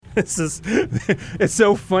It's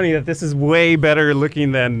so funny that this is way better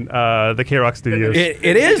looking than the K-Rock Studios.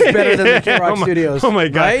 It is better than the K-Rock Studios. Oh my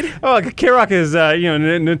God! Right? Oh, K-Rock is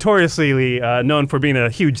notoriously known for being a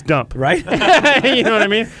huge dump. Right? You know what I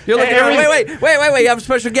mean? You're like, wait! You have a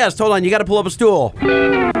special guest. Hold on, you got to pull up a stool.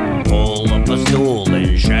 Pull up a stool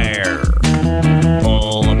and share.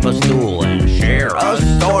 Pull up a stool and share a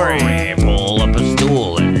story. Pull up a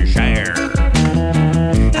stool and share.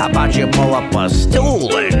 How about you pull up a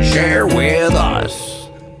stool and share with us?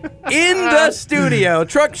 In the studio,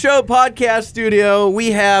 Truck Show Podcast Studio,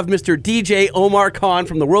 we have Mr. DJ Omar Khan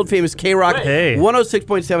from the world famous K-Rock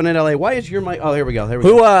 106.7 in LA. Why is your mic? Oh, here we go.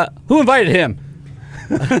 Who invited him?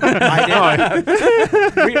 I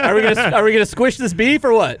did. Are we gonna squish this beef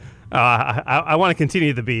or what? I want to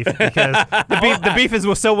continue the beef because the beef is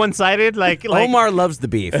so one-sided. Like Omar loves the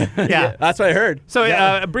beef. Yeah, that's what I heard.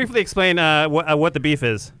 So briefly explain what the beef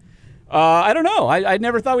is. I don't know. I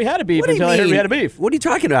never thought we had a beef until I heard we had a beef. What are you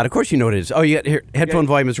talking about? Of course you know what it is. Oh, you got headphone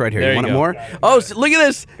volume is right here. There You want you it go. more? Oh, so look at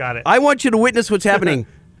this. Got it. I want you to witness what's happening.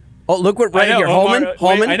 Oh, look what I know, here. Omar,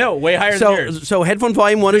 Holman. I know, way higher than yours. So headphone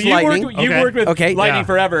volume 1 is You lightning. worked with Okay. Lightning Yeah.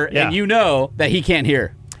 forever, Yeah. and you know that he can't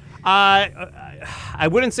hear. I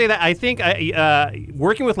wouldn't say that. I think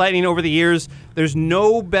working with Lightning over the years, there's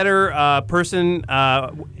no better person,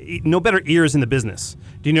 no better ears in the business.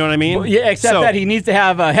 Do you know what I mean? Well, yeah, except that he needs to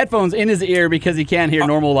have headphones in his ear because he can't hear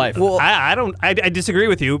normal life. well, I disagree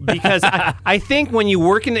with you because I think when you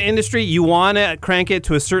work in the industry, you want to crank it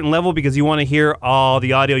to a certain level because you want to hear all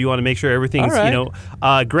the audio. You want to make sure everything's All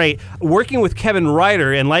right. great. Working with Kevin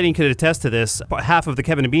Ryder, and Lightning could attest to this, half of the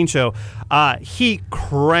Kevin and Bean Show, he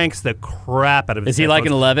cranks the crap out of his Is he like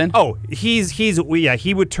an 11? Oh,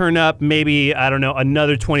 he would turn up maybe, I don't know,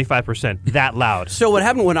 another 25%. That loud. So what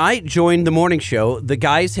happened when I joined the morning show, the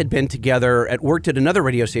guys had been together worked at another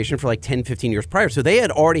radio station for like 10, 15 years prior. So they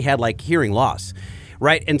had already had like hearing loss.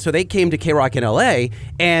 Right, and so they came to K-Rock in LA,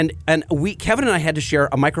 and Kevin and I had to share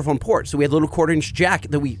a microphone port, so we had a little 1/4-inch jack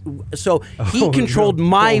that he controlled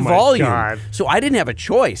my volume, God. so I didn't have a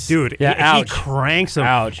choice, Dude, Yeah, he ouch. cranks them.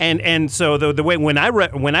 Ouch. And so the way when I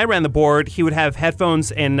ran the board, he would have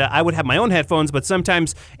headphones, and I would have my own headphones. But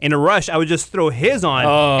sometimes in a rush, I would just throw his on,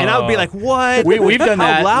 and I would be like, "What? We've done How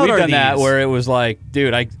that. loud We've are done that these?" where it was like,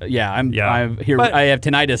 dude, I'm here. But- I have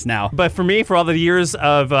tinnitus now. But for me, for all the years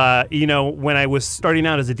of when I was starting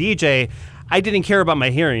out as a DJ, I didn't care about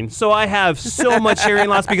my hearing, so I have so much hearing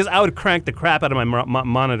loss because I would crank the crap out of my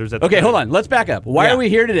monitors at the Okay, time. hold on. Let's back up. Why Yeah. are we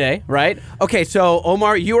here today, right? Okay, so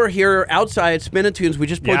Omar, you are here outside spinning tunes. We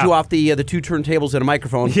just pulled Yeah. you off the 2 turntables and a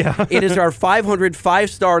microphone. Yeah. It is our 500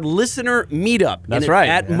 5-star listener meetup. That's and right.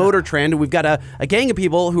 At Motor Trend. We've got a gang of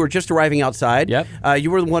people who are just arriving outside. Yep.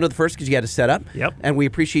 You were one of the first because you had to set up. Yep. And we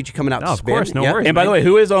appreciate you coming out to of spin. course, no Yep. worries. And by the way,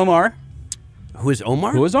 who is Omar? Who is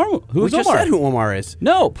Omar? Who is Omar? We just said who Omar is.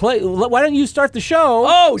 No, play. Why don't you start the show?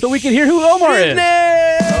 Oh, so we can hear who Omar is.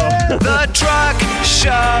 The Truck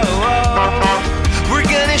Show. We're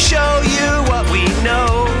gonna show you what we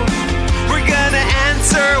know. We're gonna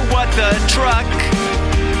answer what the truck.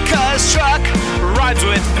 'Cause truck rhymes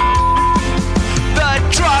with the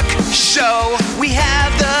Truck Show. We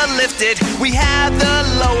have the lifted, we have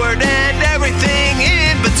the lowered, and everything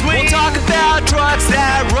in between. We'll talk about trucks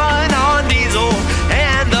that run on diesel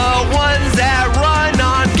and the ones that run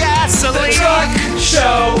on gasoline. The Truck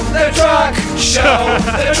Show, the Truck Show,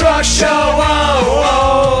 the Truck Show.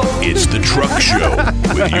 Oh, oh. It's the Truck Show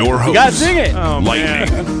with your hosts, You gotta sing it.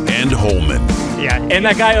 Lightning and Holman. Yeah, And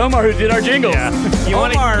that guy Omar who did our jingles. yeah. You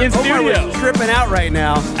wanna- Omar in studio. was tripping out right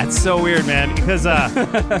now. That's so weird, man. Because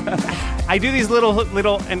I do these little,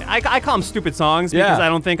 and I call them stupid songs because Yeah. I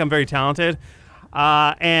don't think I'm very talented.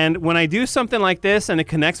 And when I do something like this and it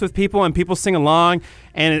connects with people and people sing along,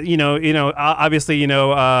 and obviously,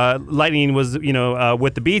 Lightning was,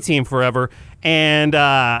 with the B team forever, and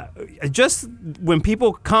just when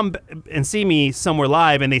people come and see me somewhere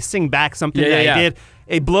live and they sing back something that I did,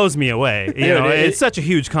 it blows me away. It's such a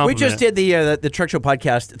huge We compliment. just did the Truck Show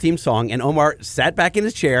podcast theme song, and Omar sat back in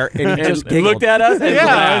his chair and he just And giggled. looked at us and Yeah,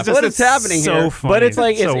 laughed. it's just, What is happening so here? funny. But it's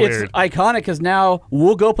like so it's weird. iconic because now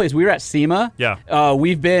we'll go places. We were at SEMA. Yeah.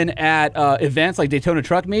 We've been at events like Daytona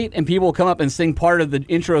Truck Meet, and people will come up and sing part of the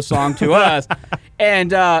intro song to us,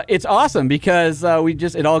 and it's awesome because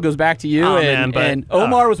it all goes back to you. Oh, and, man, but, and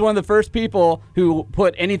Omar was one of the first people who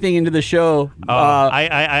put anything into the show.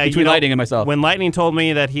 I between Lightning and myself. When Lightning told me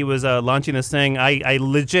that he was launching this thing, I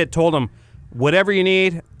legit told him, whatever you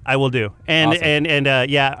need, I will do. And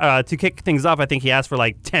to kick things off, I think he asked for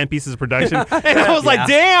like 10 pieces of production, and I was like,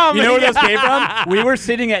 damn. You know where those came from? We were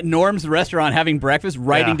sitting at Norm's restaurant having breakfast,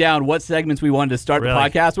 writing down what segments we wanted to start the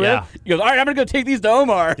podcast with. Yeah. He goes, all right, I'm going to go take these to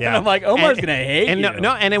Omar. Yeah. And I'm like, Omar's going to hate and you.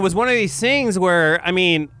 And it was one of these things where, I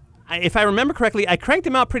mean, if I remember correctly, I cranked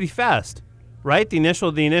them out pretty fast. Right, the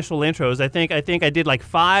initial intros. I think I did like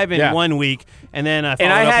 5 in 1 week, and then I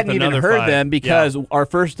followed up hadn't with even another heard 5. them because our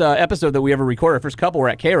first episode that we ever recorded, our first couple, were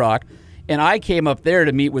at K-Rock, and I came up there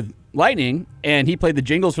to meet with Lightning, and he played the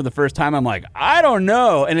jingles for the first time. I'm like, I don't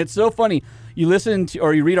know, and it's so funny. You listen to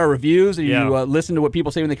or you read our reviews, and you listen to what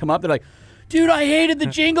people say when they come up. They're like, dude, I hated the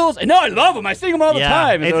jingles, and no, I love them. I sing them all the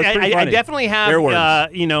time. And so it's pretty I funny. definitely have. Their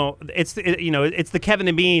words. It's the Kevin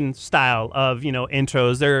and Bean style of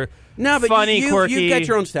intros. They're No, but funny, quirky. You've got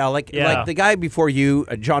your own style. Like the guy before you,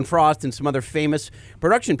 John Frost, and some other famous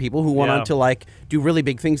production people who went on to like do really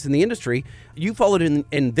big things in the industry. You followed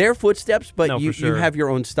in their footsteps, but you have your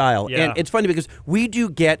own style. Yeah. And it's funny because we do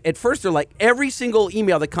get, at first they're like, every single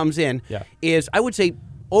email that comes in is, I would say,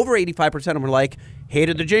 over 85% of them are like,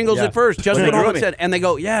 hated the jingles at first, just what Holman said. And they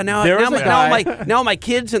go, now my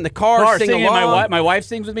kids in the car sing along. My wife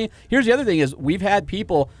sings with me. Here's the other thing is we've had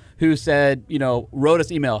people who said, wrote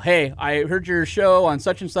us email, hey, I heard your show on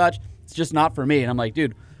such and such. It's just not for me. And I'm like,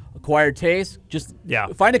 dude, acquired taste. Just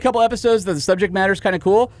find a couple episodes that the subject matter is kind of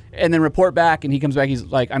cool, and then report back. And he comes back. He's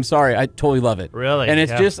like, I'm sorry, I totally love it. Really? And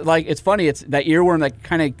it's just like, it's funny. It's that earworm that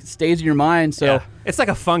kind of stays in your mind. So it's like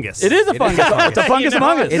a fungus. It is a fungus. It's a fungus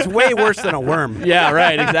among us. It's way worse than a worm. Yeah,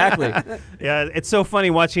 right. Exactly. Yeah, it's so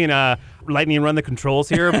funny watching Lightning run the controls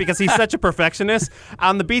here because he's such a perfectionist.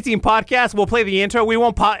 On the B Team podcast, we'll play the intro. We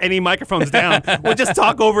won't pot any microphones down. We'll just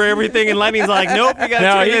talk over everything, and Lightning's like, nope, you got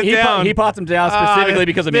to turn it down. He pots them down specifically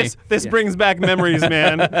because of me. This brings back memories,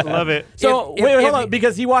 man. Love it. So, wait, hold on.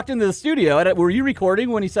 Because he walked into the studio. Were you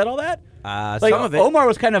recording when he said all that? Some of it. Omar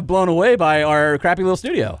was kind of blown away by our crappy little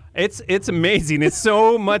studio. It's amazing. It's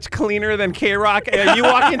so much cleaner than K-Rock. You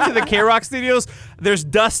walk into the K-Rock studios, there's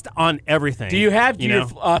dust on everything. Do you have your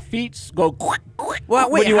feet go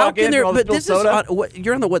Well, wait, when you how walk can in there? for all But this this is soda?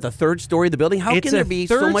 you're on the third story of the building. How It's can there a be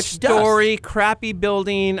so much dust? third-story, crappy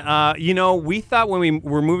building. We thought when we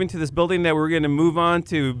were moving to this building that we were going to move on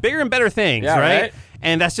to bigger and better things, right?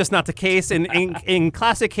 And that's just not the case. In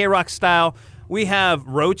classic K-Rock style, we have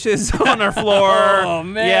roaches on our floor. Oh,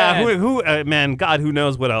 man. Yeah, man, God, who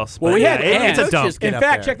knows what else. Well, But we yeah, had it's a ants. dump. Just get In up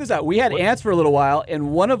fact, there. check this out. We had ants for a little while,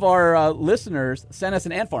 and one of our listeners sent us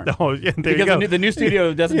an ant farm. Oh, yeah, there because you go. The new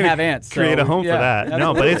studio doesn't have ants. Create so, a home for that.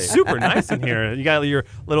 No, but it's super nice in here. You got your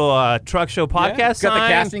little truck show podcast Got the sign.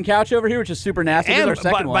 casting couch over here, which is super nasty. And Our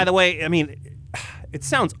second one. by the way, I mean, it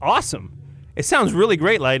sounds awesome. It sounds really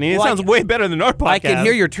great, Lightning. It Well, sounds way better than our podcast. I can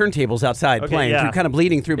hear your turntables outside Okay, playing, yeah. through, kind of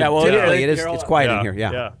bleeding through. Yeah, But well, typically they're all- it's quiet in here.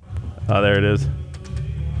 Yeah. Oh, there it is.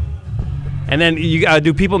 And then you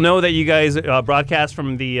do people know that you guys broadcast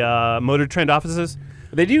from the Motor Trend offices?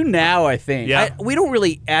 They do now, I think. Yeah. We don't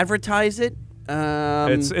really advertise it.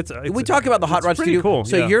 We talk about the Hot it's Rod pretty Studio. cool,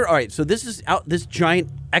 So yeah. you're all right. So this is out this giant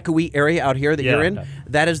echoey area out here that Yeah. you're in.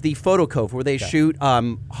 That is the photo cove where they shoot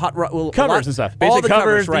Hot Rod Covers and stuff. All Basic the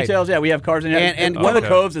covers, right. details. Yeah, we have cars in here. And one of the okay.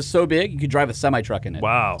 coves is so big, you could drive a semi-truck in it.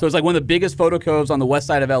 Wow. So it's like one of the biggest photo coves on the west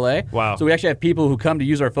side of LA. Wow. So we actually have people who come to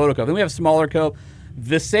use our photo cove. Then we have a smaller cove.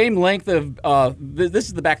 The same length of, this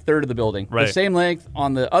is the back third of the building. Right. The same length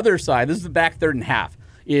on the other side, this is the back third and half,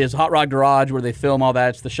 is Hot Rod Garage where they film all that.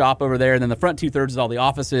 It's the shop over there. And then the front 2/3 is all the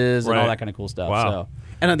offices and all Right. that kind of cool stuff. Wow. So.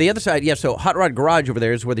 And on the other side, so Hot Rod Garage over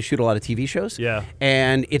there is where they shoot a lot of TV shows. Yeah.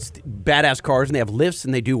 And it's badass cars, and they have lifts,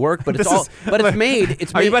 and they do work. But it's This all. is- But it's made.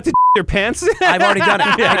 It's Are made. you about to your pants? I've already done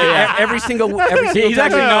it. Every single He's time.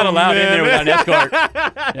 actually not allowed in man. there without an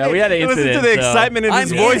escort. Yeah, we had an Listen incident. to the so. excitement in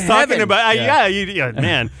his I'm voice in talking heaven. about.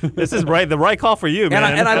 Man, this is the right call for you, man.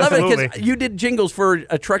 And I love it Absolutely. because you did jingles for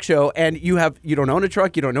a truck show, and you don't own a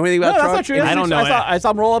truck, you don't know anything No, about that's trucks. not true. I don't know. I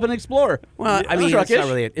saw him roll up and explore. Well, I mean, it's truck-ish. not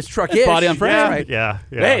really it. It's truck-ish. Body on frame. Yeah, Right. Yeah.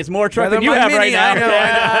 Hey, it's more truck Rather than you my have right Mini, now. I know.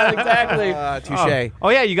 Yeah, exactly. Touche. Oh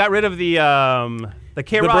yeah, you got rid of the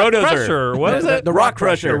K-Rock Brodozer. Crusher. What is it? The Rock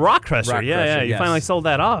Crusher. The Rock Crusher. Rock Yeah, Crusher, yeah. You yes. finally sold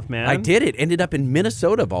that off, man. I did it. Ended up in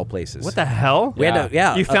Minnesota, of all places. What the hell? We had to,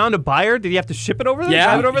 yeah. You found a buyer? Did you have to ship it over there? Yeah.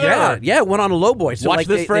 Drive it over there? Yeah, Or- yeah. It went on a lowboy. So Watch like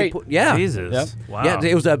this they freight. put- yeah. Jesus. Yep. Wow. Yeah,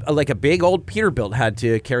 it was like a big old Peterbilt had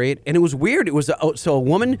to carry it, and it was weird. It was so a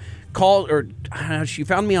woman called, or I don't know, she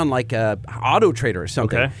found me on like Auto Trader or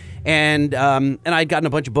something, Okay. and I'd gotten a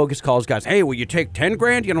bunch of bogus calls. Guys, hey, will you take 10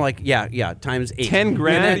 grand? You know, like yeah, times 8. 10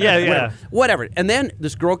 grand? And Yeah, then, yeah. whatever. And then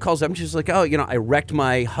this girl calls up, and she's like, oh, I wrecked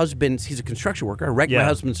my husband's. He's a construction worker. I wrecked my Yeah.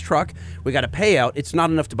 husband's truck. We got a payout. It's not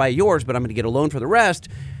enough to buy yours, but I'm going to get a loan for the rest.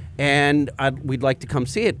 and we'd like to come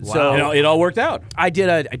see it. Wow. So It all worked out. I did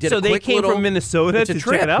a So a they quick came little, from Minnesota it's a to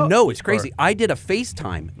trip. check it out? No, it's crazy. I did a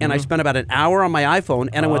FaceTime, and I spent about an hour on my iPhone,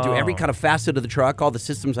 and I went through every kind of facet of the truck, all the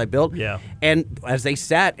systems I built. Yeah. And as they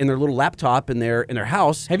sat in their little laptop in their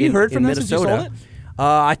house, Have you in- heard in from them since you Minnesota, sold it?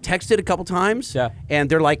 I texted a couple times, Yeah. and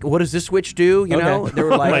they're like, "What does this switch do?" You know, they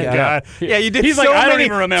were Oh like, my God. Yeah, you did He's so like, I don't many,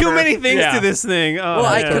 even remember. too many things Yeah. to this thing. Oh,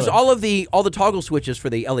 Well, yeah. because all the toggle switches for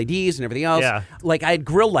the LEDs and everything else, Yeah. like I had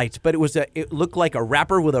grill lights, but it looked like a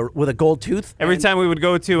wrapper with a gold tooth. Every And- time we would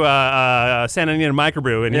go to San Antonio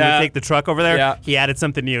Microbrew and he Yeah. would take the truck over there, Yeah. he added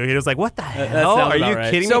something new. He was like, "What the hell? sounds Are about you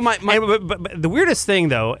right. kidding So me?" my- And- but the weirdest thing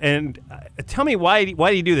though, and tell me why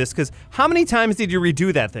do you do this? Because how many times did you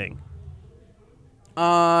redo that thing?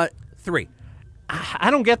 3.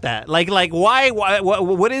 I don't get that. Like why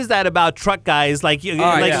what is that about truck guys? Like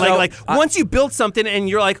right, so, once you build something and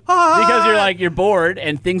you're like, Because you're bored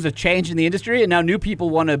and things have changed in the industry and now new people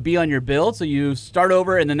want to be on your build, so you start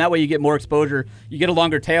over and then that way you get more exposure, you get a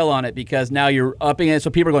longer tail on it because now you're upping it, so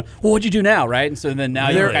people are going, well, what'd you do now, right? And so then now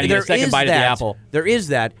you're kind of get a second bite of the apple. There is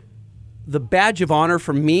that. The badge of honor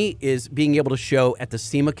for me is being able to show at the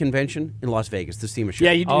SEMA convention in Las Vegas, the SEMA show.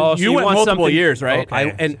 Yeah, you Oh, so you went want multiple something- years, right?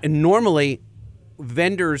 Okay. And normally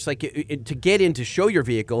vendors like to get in to show your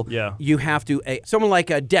vehicle, Yeah. you have to someone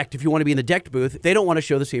like a Decked, if you want to be in the Decked booth, they don't want to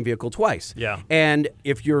show the same vehicle twice. Yeah. And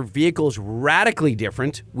if your vehicle is radically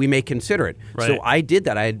different, we may consider it. Right. So I did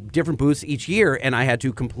that. I had different booths each year, and I had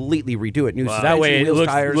to completely redo it. New That suspension, way it wheels,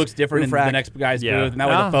 looks, tires, looks different in roof rack. the next guy's Yeah. booth, and that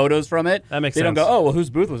way Ah. the photos from it, That makes they don't sense. go, oh, well,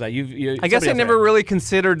 whose booth was that? I guess I never really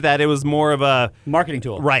considered that it was more of a marketing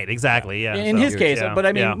tool. right, exactly. Yeah. In so- his case, yeah, but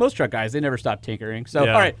I mean, yeah. most truck guys, they never stop tinkering. So,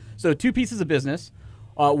 Yeah. all right, so 2 pieces of business.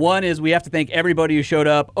 One is we have to thank everybody who showed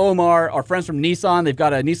up. Omar, our friends from Nissan, they've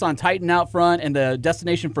got a Nissan Titan out front and the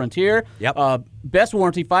Destination Frontier. Yep. Best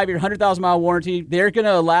warranty, 5-year, 100,000-mile warranty. They're going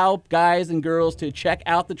to allow guys and girls to check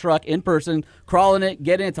out the truck in person, crawl in it,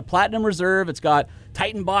 get in. It's a Platinum Reserve. It's got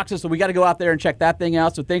Titan boxes, so we got to go out there and check that thing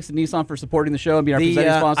out. So thanks to Nissan for supporting the show and being our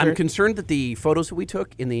presenting sponsor. I'm concerned that the photos that we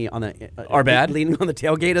took Are bad? leaning on the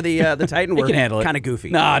tailgate of the Titan We were can handle it. kind of goofy.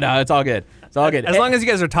 No, it's all good. It's all good. As long as you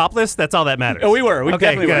guys are topless, that's all that matters. Oh, we were. We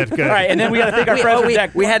okay, definitely good, were. good. All right, and then we got to thank our friends from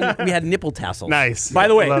Deck. we had nipple tassels. Nice. By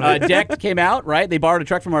the way, Love it. Deck came out, right? They borrowed a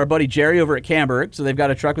truck from our buddy Jerry over at Camberg. So they've got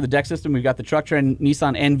a truck with a deck system. We've got the Truck Trend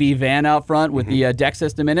Nissan NV van out front with the deck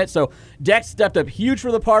system in it. So Deck stepped up huge for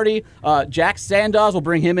the party. Jack Sandoz, will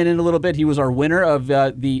bring him in a little bit. He was our winner of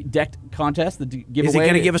the Deck contest, the giveaway. Is he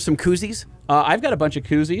going to give us some koozies? I've got a bunch of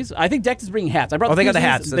koozies. I think Deck is bringing hats. I brought. Oh, they got the koozies.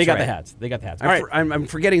 hats. They That's got the right. hats. They got the hats. All right. I'm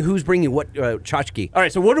forgetting who's bringing what tchotchke. All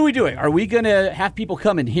right, so what are we doing? Are we going to have people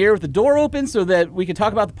come in here with the door open so that we can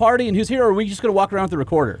talk about the party and who's here, or are we just going to walk around with the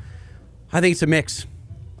recorder? I think it's a mix.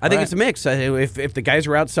 I think right. it's a mix. If the guys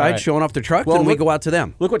are outside All right. showing off their truck, Well, then we look- go out to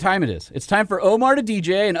them. Look what time it is. It's time for Omar to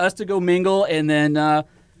DJ and us to go mingle and then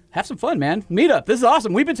have some fun, man. Meet up. This is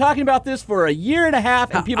awesome. We've been talking about this for a year and a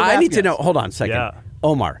half, and people I need to asking know. us. Hold on a second. Yeah.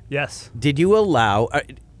 Omar, Yes. did you allow?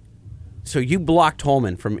 So you blocked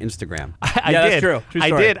Holman from Instagram. I Yeah, did. that's true. True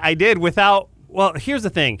story. I did without. Well, here's the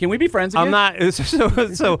thing. Can we be friends again? I'm not.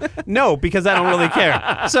 So no, because I don't really care.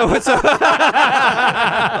 So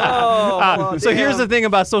here's the thing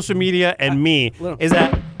about social media and me is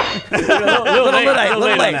that little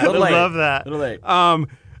late. Little love that. Little late.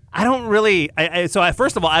 I don't really.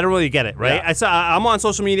 First of all, I don't really get it, right? Yeah. I'm on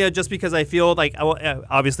social media just because I feel like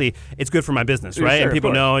obviously it's good for my business, right? Sure, and of people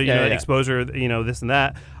course. know, Yeah. exposure, this and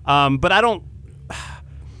that. But I don't.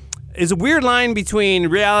 It's a weird line between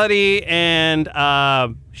reality and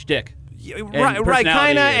Shtick. right, kind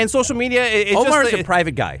personality. of, and social media. It's Omar's just, a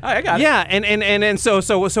private guy. I got it. yeah, and so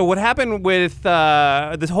what happened with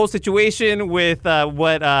this whole situation with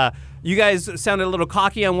what you guys sounded a little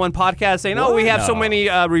cocky on one podcast saying, oh, we have so No. many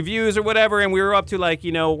reviews or whatever, and we were up to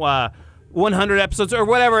 100 episodes or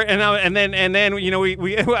whatever, and then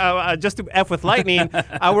we just to f with lightning,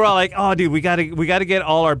 we're all like, oh, dude, we gotta get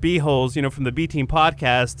all our b-holes from the B Team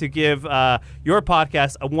podcast to give your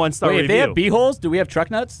podcast a 1-star Wait, review. if they have b-holes, do we have truck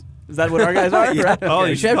nuts? Is that what our guys are? Yeah. Right? Oh, We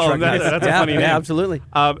you should should have call truck them that. nuts. That's a Yeah, funny yeah, name. absolutely.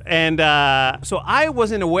 So I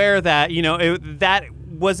wasn't aware that that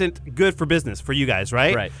wasn't good for business for you guys,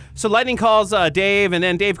 right? Right. So Lightning calls Dave, and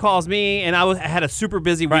then Dave calls me, and I had a super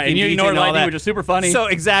busy week. Right, and you ignored Lightning, which is super funny. So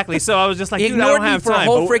exactly. So I was just like, He dude, I ignored don't me have for time.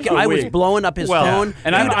 a whole freaking. I was week. blowing up his Well, phone.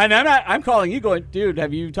 And I'm calling you going, dude,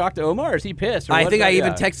 have you talked to Omar? Is he pissed? Or I what's think that? I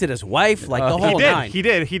even Yeah. texted his wife, like the whole nine. He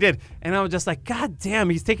did. And I was just like, God damn,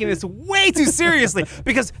 he's taking this way too seriously.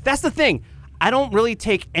 Because that's the thing. I don't really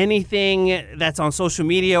take anything that's on social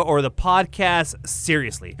media or the podcast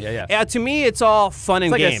seriously. Yeah. To me, it's all fun and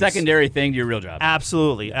It's like games. a secondary thing to your real job.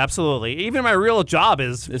 Absolutely. Even my real job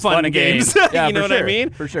is It's fun and games. Yeah, you know for what I sure. mean?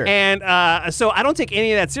 For sure. And so I don't take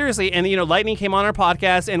any of that seriously. And Lightning came on our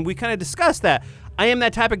podcast, and we kind of discussed that. I am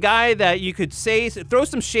that type of guy that you could throw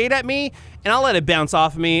some shade at me, and I'll let it bounce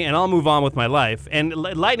off of me, and I'll move on with my life. And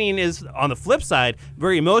Lightning is, on the flip side,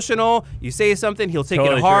 very emotional. You say something, he'll take it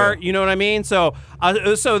Totally to heart. true. You know what I mean? So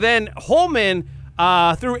then Holman,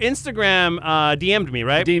 through Instagram, DM'd me,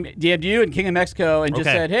 right? DM'd you and King of Mexico and just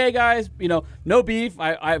Okay. said, hey, guys, no beef.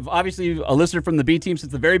 I've obviously a listener from the B team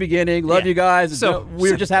since the very beginning. Love Yeah. you guys. So-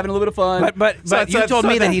 We were just having a little bit of fun. But you told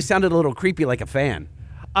me that then- he sounded a little creepy like a fan.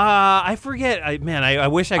 I forget. I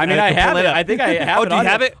wish I could. I mean, I could have pull it. up. I think I have Oh, it. do you on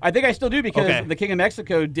have there. it? I think I still do because Okay. the King of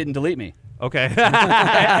Mexico didn't delete me. Okay.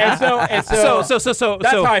 and so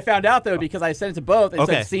that's how I found out though, because I sent it to both and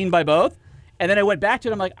Okay. said seen by both, and then I went back to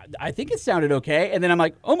it. I'm like, I think it sounded okay, and then I'm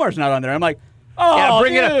like, Omar's not on there. I'm like, oh, Yeah,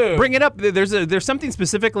 bring it dude. up. Bring it up. There's something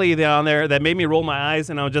specifically on there that made me roll my eyes,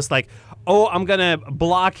 and I was just like, oh, I'm gonna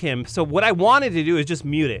block him. So what I wanted to do is just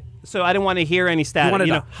mute it. So I didn't want to hear any static. You wanted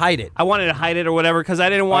to hide it. I wanted to hide it or whatever because I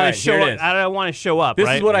didn't want right, to show here it it. is. I don't want to show up. This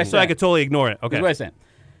right? is what I So I said. could totally ignore it. This Okay. is what I said.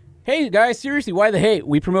 Hey guys, seriously, why the hate?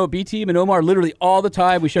 We promote B Team and Omar literally all the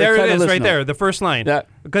time. We share There a ton it of is, right listeners. there, the first line. That-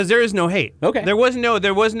 Because there is no hate. Okay. There was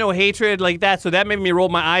no hatred like that. So that made me roll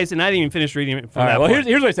my eyes, and I didn't even finish reading it from All right. that Well, point.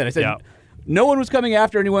 here's what I said. I said, Yeah. no one was coming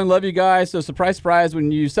after anyone. Love you guys. So surprise, surprise.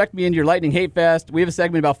 When you sucked me into your Lightning Hate Fest, we have a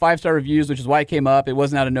segment about 5-star reviews, which is why it came up. It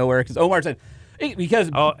wasn't out of nowhere because Omar said. Because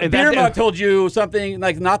and Beer that- Mug told you something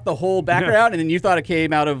like not the whole background, and then you thought it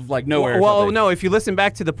came out of like nowhere. or Well, something. no. If you listen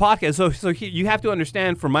back to the podcast, you have to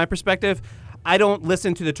understand from my perspective. I don't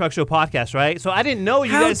listen to the Truck Show podcast, right? So I didn't know you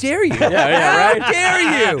How guys. dare you? yeah, right. How dare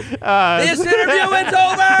you? This interview is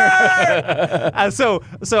over.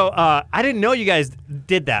 I didn't know you guys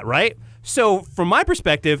did that, right? So from my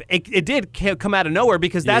perspective, it did come out of nowhere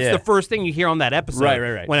because that's Yeah. the first thing you hear on that episode.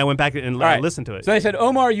 Right. When I went back and All right. listened to it. So they said,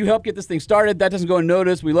 Omar, you helped get this thing started. That doesn't go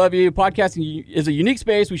unnoticed. We love you. Podcasting is a unique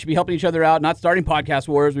space. We should be helping each other out, not starting podcast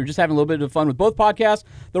wars. We were just having a little bit of fun with both podcasts.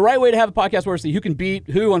 The right way to have a podcast war is see who can beat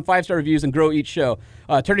who on 5-star reviews and grow each show.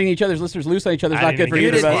 Turning each other's listeners loose on each other is I not didn't good for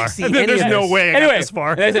even either get of this us. See any There's of no this. way I got Anyway, this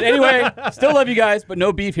far. they said, anyway, still love you guys, but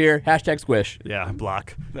no beef here. Hashtag squish. Yeah,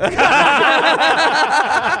 block.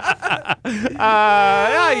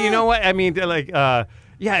 Yeah, you know what? I mean,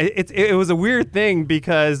 it was a weird thing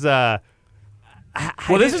because.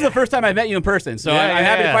 Well, this is the first time I met you in person, so I'm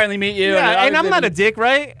happy to finally meet you. Yeah, and I'm not a dick,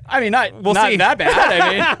 right? I mean, not We'll see. that bad.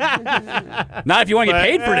 I mean, not if you want to get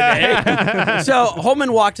paid for today. So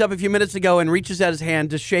Holman walked up a few minutes ago and reaches out his hand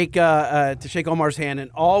to shake Omar's hand,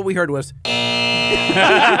 and all we heard was.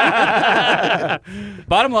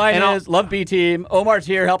 Bottom line And is, love B Team. Omar's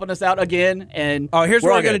here helping us out again, and Oh, here's what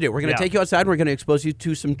all we're going to good. do. We're going to Yeah. take you outside. We're going to expose you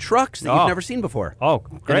to some trucks that Oh. you've never seen before. Oh,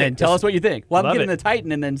 And great. then tell us what you think. Well, I'm Love getting it. the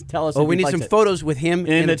Titan, and then tell us. Oh, if we he need likes some it. photos with him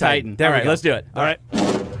in the Titan. There All we right, go. let's do it. All right. All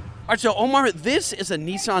right, so Omar, this is a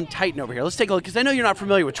Nissan Titan over here. Let's take a look because I know you're not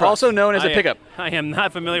familiar with trucks. Also known as a pickup. I am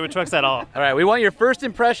not familiar with trucks at all. All right, we want your first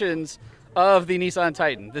impressions of the Nissan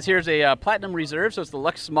Titan. This here's a Platinum Reserve, so it's the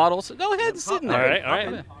Lux model. So go ahead and sit in there. All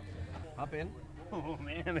right. Hop in. Oh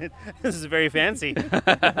man, this is very fancy.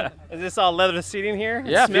 Is this all leather seating here?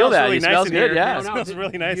 Yeah, it feel smells that. really It nice smells in good, here. yeah. It smells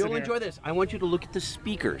really nice You'll in here. enjoy this. I want you to look at the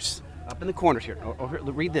speakers up in the corners here.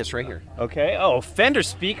 Read this right here. Okay. Oh, Fender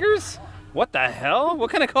speakers? What the hell? What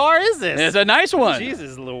kind of car is this? It's a nice one.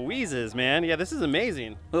 Jesus Louises, man. Yeah, this is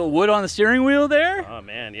amazing. Little wood on the steering wheel there. Oh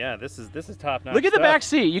man, yeah, this is top notch. Look at the stuff. back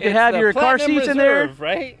seat. You can It's have the your car Platinum seats in there. Reserve,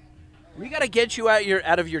 right? We got to get you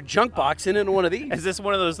out of your junk box and into one of these. Is this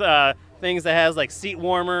one of those things that has like seat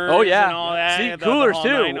warmers? Oh, yeah. and all that. Seat the coolers, whole too.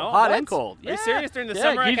 nine? Oh, Hot what? and cold. Are you Yeah. serious? During the Yeah,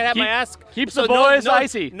 summer, I keep- can have my keep- ass. keeps so the boys no,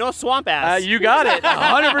 icy. No swamp ass. You got it.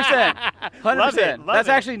 100%. 100%. Love it, love That's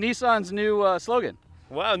it. actually Nissan's new slogan.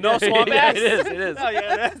 Wow, no swamp Yeah, ass. it is, it is. Oh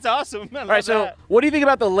yeah, that's awesome. I All right, love so that. what do you think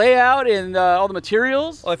about the layout and all the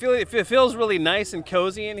materials? Well, I feel it feels really nice and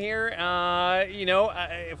cozy in here.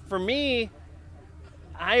 For me,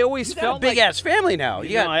 I always You got felt a big like, ass family now.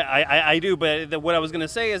 You know, I do, but what I was gonna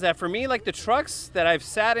say is that for me, like the trucks that I've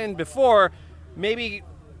sat in before, maybe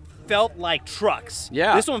felt like trucks.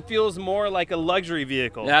 Yeah. This one feels more like a luxury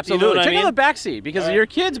vehicle. Yeah, absolutely. You know what Check I mean? out the back seat because All right. your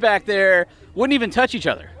kids back there wouldn't even touch each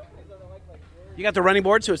other. You got the running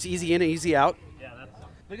board, so it's easy in and easy out.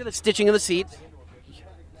 Look at the stitching of the seat.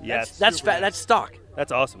 Yes. That's stock.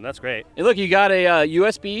 That's awesome. That's great. Hey, look, you got a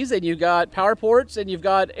USBs and you got power ports and you've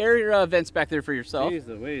got air vents back there for yourself. Jeez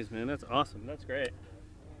Louise, man, that's awesome. That's great.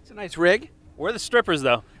 It's a nice rig. We're the strippers,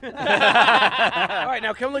 though. All right,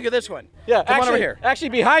 now come look at this one. Yeah, Come on over here. Actually,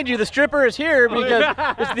 behind you, the stripper is here because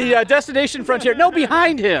it's the Destination Frontier. No,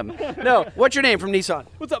 behind him. No. What's your name from Nissan?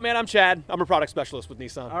 What's up, man? I'm Chad. I'm a product specialist with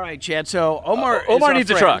Nissan. All right, Chad. So Omar Omar is our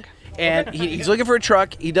needs a friend, truck. and he's looking for a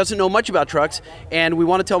truck. He doesn't know much about trucks, and we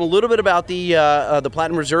want to tell him a little bit about the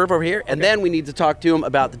Platinum Reserve over here, and then we need to talk to him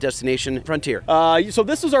about the Destination Frontier. So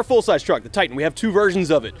this is our full-size truck, the Titan. We have two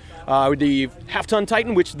versions of it. The half-ton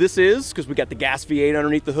Titan, which this is, because we got the gas V8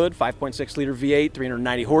 underneath the hood, 5.6-liter V8,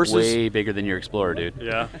 390 horses. Way bigger than your Explorer, dude.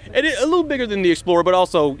 Yeah. It is a little bigger than the Explorer, but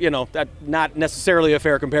also, that not necessarily a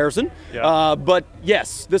fair comparison. Yeah. But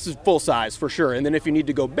yes, this is full size for sure. And then if you need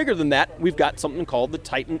to go bigger than that, we've got something called the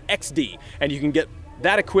Titan XD, and you can get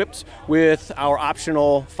that equipped with our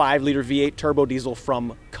optional 5-liter V8 turbo diesel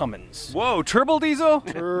from Cummins. Whoa, turbo diesel?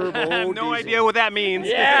 Turbo I have no diesel. idea what that means.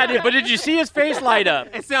 Yeah, dude, but did you see his face light up?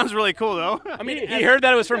 It sounds really cool, though. I mean, He heard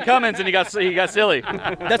that it was from Cummins and he got silly.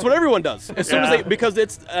 That's what everyone does. As soon as because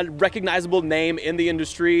it's a recognizable name in the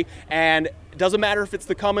industry, and it doesn't matter if it's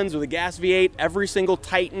the Cummins or the gas V8, every single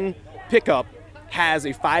Titan pickup has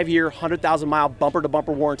a 5-year, 100,000-mile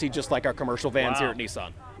bumper-to-bumper warranty, just like our commercial vans here at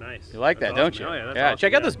Nissan. Nice. You like that, don't you? Oh, yeah, that's yeah, awesome.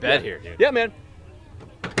 check out this bed here, dude. Yeah, man.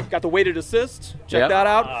 Got the weighted assist. Check Yep. that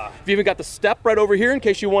out. We've even got the step right over here in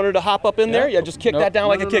case you wanted to hop up in there. Yeah, just kick that down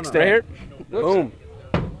like a kickstand. Right here. Boom.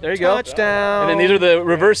 There you go. Touchdown. And then these are the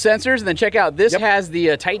reverse sensors. And then check out, this Yep. has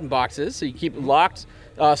the Titan boxes, so you keep locked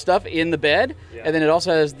stuff in the bed. And then it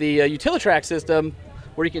also has the Utilitrack system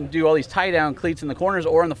where you can do all these tie-down cleats in the corners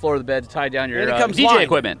or on the floor of the bed to tie down your And it comes DJ lined,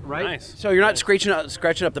 equipment. right? Nice. So you're not scratching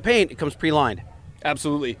up the paint. It comes pre-lined.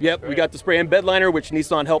 Absolutely. Yep, we got the spray and bed liner, which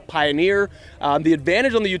Nissan helped pioneer. The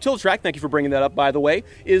advantage on the Utilitrack, thank you for bringing that up, by the way,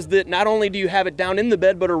 is that not only do you have it down in the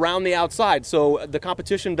bed, but around the outside. So the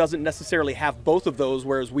competition doesn't necessarily have both of those,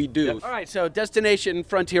 whereas we do. All right, so Destination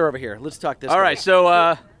Frontier over here. Let's talk this. All guy. right,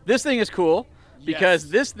 so this thing is cool because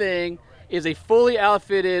this thing is a fully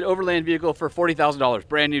outfitted overland vehicle for $40,000.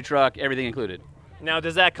 Brand new truck, everything included. Now,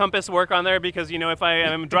 does that compass work on there? Because, if I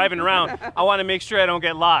am driving around, I want to make sure I don't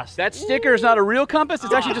get lost. That sticker is not a real compass,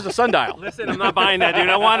 it's actually just a sundial. Listen, I'm not buying that, dude.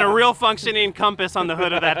 I want a real functioning compass on the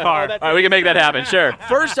hood of that car. All right, we can make that happen, sure.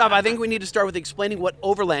 First off, I think we need to start with explaining what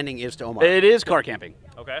overlanding is to Omar. It is car camping.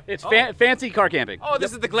 Okay. It's fancy car camping. Oh,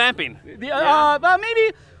 this is the glamping.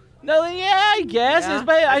 Maybe. No, yeah, I guess. Yeah.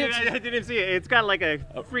 I didn't see it. It's got like a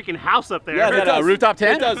freaking house up there. Yeah, that rooftop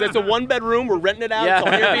tent. It does. It's a one-bedroom. We're renting it out. Yeah. It's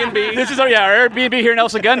on Airbnb. This is our Airbnb here in El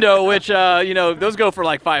Segundo, which those go for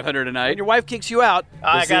like $500 a night. And your wife kicks you out.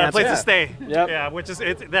 I This is got the a place to answer. stay. Yep. Yeah, which is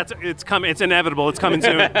it's coming. It's inevitable. It's coming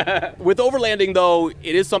soon. With overlanding, though,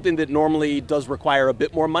 it is something that normally does require a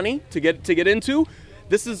bit more money to get into.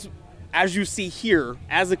 This is, as you see here,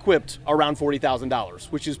 as equipped, around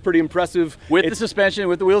 $40,000, which is pretty impressive. With the suspension,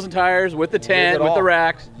 with the wheels and tires, with the tent, it with the all.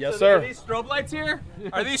 racks. Yes, Are sir. these strobe lights here?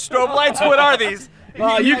 Are these strobe lights? What are these?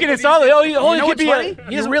 You can install it. Only You know could what's be funny?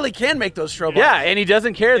 You really can make those strobe Yeah, lights. and he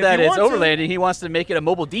doesn't care that you it's want to. overlanding. He wants to make it a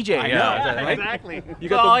mobile DJ. Yeah, exactly.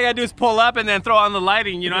 got all the- I gotta do is pull up and then throw on the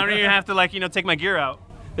lighting. I don't even have to take my gear out.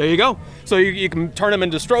 There you go. So you can turn them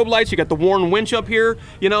into strobe lights. You got the Warn winch up here,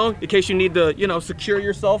 in case you need to, secure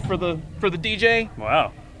yourself for the DJ.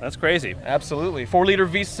 Wow, that's crazy. Absolutely. 4-liter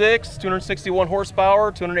V6, 261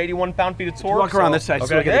 horsepower, 281 pound-feet of torque. Walk around this side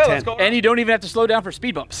so we get yeah, the let's tent. go. And you don't even have to slow down for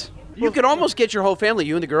speed bumps. You could almost get your whole family,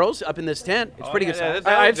 you and the girls, up in this tent. It's pretty good size.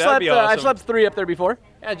 I've that'd be awesome. slept 3 up there before.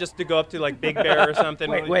 Yeah, just to go up to like Big Bear or something.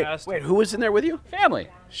 really fast. Wait, who was in there with you? Family.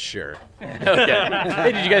 Sure. Okay.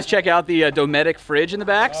 Hey, did you guys check out the Dometic fridge in the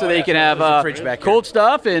back so they can have There's a fridge back here. cold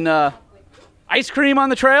stuff and ice cream on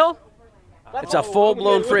the trail? It's a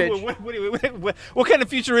full-blown fridge. What kind of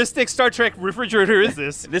futuristic Star Trek refrigerator is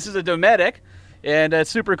this? This is a Dometic, and it's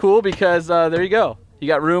super cool because there you go. You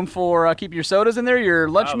got room for keep your sodas in there, your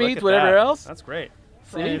lunch Wow, look meats, at whatever that. else. That's great.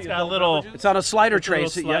 See? It's got a little It's on a slider tray. little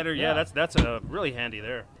so- slider. Yeah, that's really handy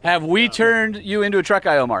there. Have we turned you into a truck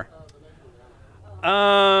guy, Omar?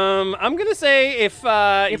 I'm gonna say if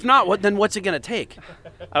If not, then what's it going to take?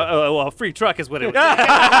 well, a free truck is what it would.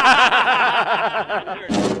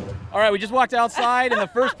 All right, we just walked outside, and the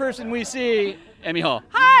first person we see, Emmy Hall.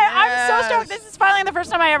 Hi, I'm so stoked. This is finally the first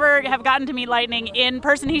time I ever have gotten to meet Lightning in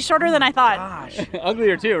person. He's shorter than I thought.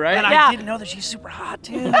 Uglier too, right? And Yeah. I didn't know that she's super hot,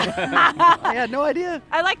 too. I had no idea.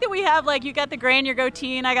 I like that we have, you got the gray in your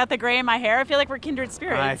goatee and I got the gray in my hair. I feel like we're kindred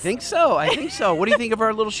spirits. I think so. What do you think of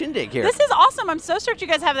our little shindig here? This is awesome. I'm so stoked you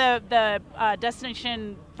guys have the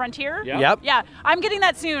Destination Frontier. Yeah. Yep. Yeah, I'm getting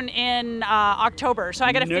that soon in October, so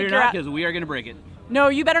I got to No, you're figure not, out. because we are going to break it. No,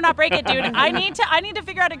 you better not break it, dude. I need to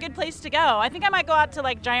figure out a good place to go. I think I might go out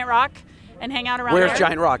to Giant Rock and hang out around Where's there.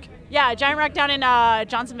 Giant Rock? Yeah, Giant Rock down in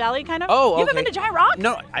Johnson Valley, kind of. Oh, You haven't okay. been to Giant Rock?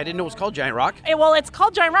 No, I didn't know it was called Giant Rock. Well, it's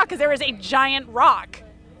called Giant Rock because there is a giant rock.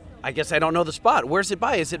 I guess I don't know the spot. Where's it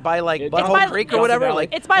by? Is it by like It's Butthole by- Creek or Johnson whatever? Valley.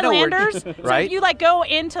 Like It's by I know where- Landers. So right? if you like go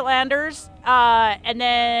into Landers, and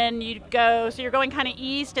then you go, so you're going kind of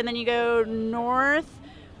east, and then you go north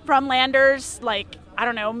from Landers, like, I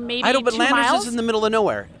don't know, maybe I know, but 2 Landers miles. is in the middle of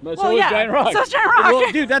nowhere. But Well, so is yeah. Giant Rock. So is Giant Rock.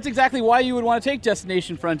 Well, dude, that's exactly why you would want to take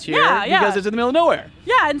Destination Frontier. Yeah, yeah. Because it's in the middle of nowhere.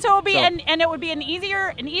 Yeah, and so it'll be So- and it would be an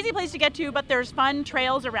easy place to get to, but there's fun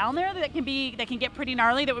trails around there that can get pretty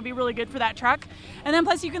gnarly that would be really good for that truck. And then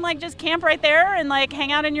plus you can like just camp right there and like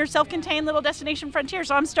hang out in your self-contained little Destination Frontier.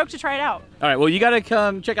 So I'm stoked to try it out. All right, well, you got to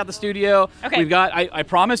come check out the studio. Okay. We've got, I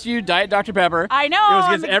promised you, Diet Dr. Pepper. I know, It was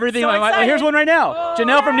I'm against everything. so I want. Oh, excited. here's one right now. Oh,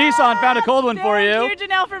 Janelle from Nissan found a cold one for you. Thank you,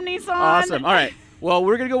 Janelle from Nissan. Awesome. All right. Well,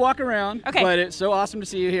 we're going to go walk around. Okay. But it's so awesome to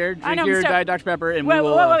see you here. I Drink know, I'm your stoked. Diet Dr. Pepper, and Wait, we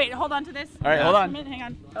will. wait, hold on to this. All right, hold on. A minute, hang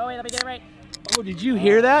on. Oh wait, let me get it right. Oh, did you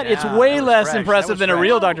hear that? It's Yeah, way that was less fresh. That impressive was than a fresh.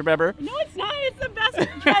 real Dr. Pepper. No, it's not. It's the best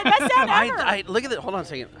sound ever. I look at it. Hold on a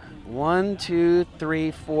second. 1, 2,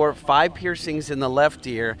 3, 4, 5 piercings in the left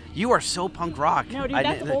ear. You are so punk rock. No, dude,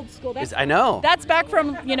 that's old school. I know. That's back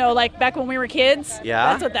from, like back when we were kids.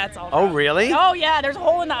 Yeah? That's what that's all Oh, from. really? Oh, yeah. There's a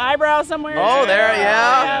hole in the eyebrow somewhere. Oh, there,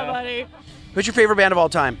 yeah. Yeah, buddy. Who's your favorite band of all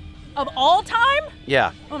time? Of all time?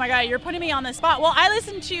 Yeah. Oh, my God. You're putting me on the spot. Well, I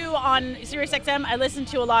listen to, on SiriusXM, I listen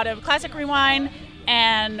to a lot of Classic Rewind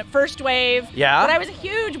and First Wave. Yeah? But I was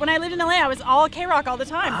huge. When I lived in LA, I was all K-Rock all the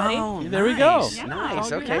time, buddy. Oh, There we go. nice. Yeah.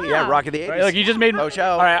 Nice. Oh, Okay. yeah. Yeah. Rock of the 80s. Right, look, you just made. Oh,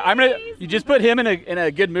 show. All right, you just put him in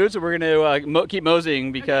a good mood, so we're gonna keep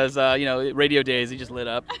moseying because radio days he just lit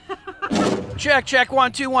up. Check, check.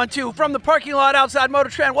 1, 2, 1, 2. From the parking lot outside Motor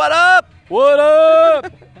Trend. What up? What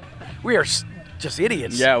up? We are just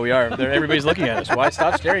idiots. Yeah, we are. Everybody's looking at us. Why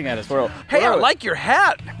stop staring at us? Hey, I like your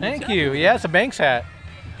hat. Thank you. Yeah, it's a Banks hat.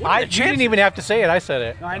 You chances? didn't even have to say it. I said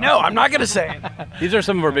it. I know. I'm not going to say it. These are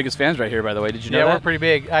some of our biggest fans right here, by the way. Did you know Yeah, that? we're pretty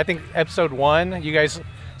big. I think episode 1, you guys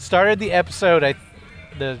started the episode,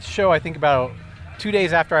 the show, I think about 2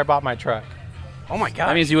 days after I bought my truck. Oh, my God.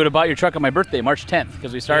 That means you would have bought your truck on my birthday, March 10th,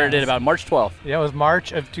 because we started it about March 12th. Yeah, it was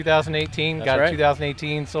March of 2018. That's Got right. a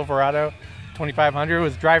 2018 Silverado 2500.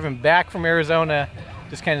 Was driving back from Arizona,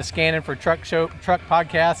 just kind of scanning for truck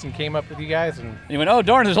podcasts, and came up with you guys. And And you went, oh,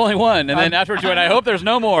 darn, there's only one. And then afterwards you went, I hope there's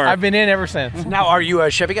no more. I've been in ever since. Now, are you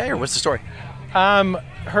a Chevy guy or what's the story?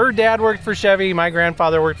 Her dad worked for Chevy. My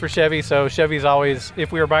grandfather worked for Chevy. So Chevy's always,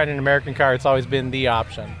 if we were buying an American car, it's always been the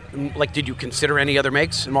option. Like, did you consider any other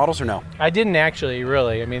makes and models or no? I didn't actually,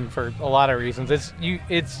 really. I mean, for a lot of reasons. You're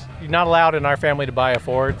not allowed in our family to buy a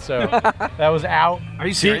Ford, so that was out. Are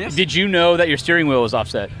you serious? Did you know that your steering wheel was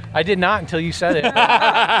offset? I did not until you said it.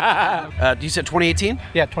 You said 2018?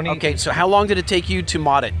 Yeah, 2018. Okay, so how long did it take you to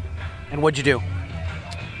mod it? And what'd you do?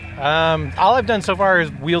 All I've done so far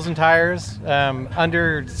is wheels and tires,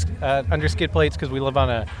 under skid plates because we live on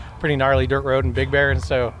a pretty gnarly dirt road in Big Bear, and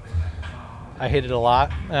so I hit it a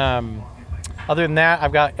lot. Other than that,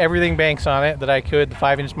 I've got everything Banks on it that I could: the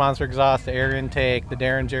 5-inch monster exhaust, the air intake, the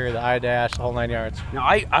Derringer, the iDash, the whole 9 yards. Now,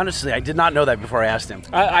 I did not know that before I asked him.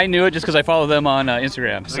 I knew it just because I follow them on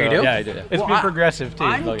Instagram. So, you do? Yeah, I did. It's been progressive too.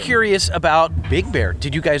 I'm curious about Big Bear.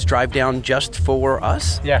 Did you guys drive down just for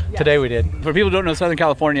us? Yeah, today we did. For people who don't know Southern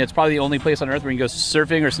California, it's probably the only place on earth where you can go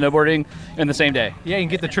surfing or snowboarding in the same day. Yeah, you can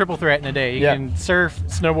get the triple threat in a day. You Yeah. can surf,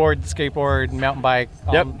 snowboard, skateboard, mountain bike,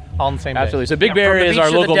 all in the same Absolutely. day. So Big Bear From the is beach our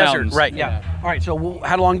to the local desert. mountains. Right, yeah. All right, so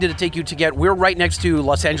how long did it take you to get, we're right next to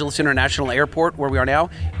Los Angeles International Airport, where we are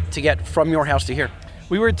now, to get from your house to here?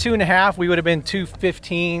 We were 2.5. We would have been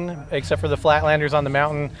 2:15, except for the flatlanders on the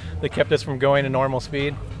mountain that kept us from going at normal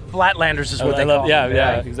speed. Flatlanders is what they I love, call yeah, them.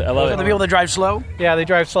 yeah, I love So it. the people that drive slow? Yeah, they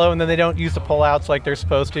drive slow, and then they don't use the pullouts like they're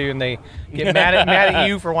supposed to, and they get mad at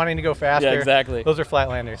you for wanting to go faster. Yeah, exactly. Those are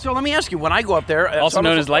flatlanders. So let me ask you, when I go up there... Also so I'm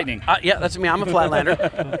known a- as lightning. Yeah, that's me. I'm a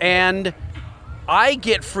flatlander. And I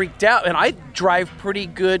get freaked out, and I drive pretty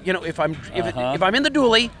good. You know, if I'm in the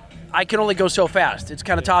dually, I can only go so fast. It's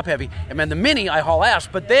kind of top heavy. And then the Mini, I haul ass.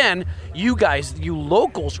 But then you guys, you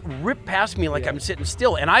locals, rip past me like I'm sitting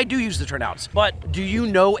still. And I do use the turnouts. But do you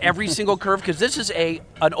know every single curve? Because this is an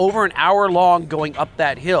over an hour long going up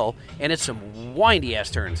that hill, and it's some windy ass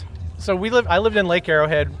turns. So I lived in Lake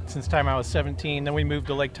Arrowhead since the time I was 17. Then we moved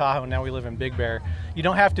to Lake Tahoe, and now we live in Big Bear. You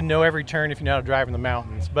don't have to know every turn if you know how to drive in the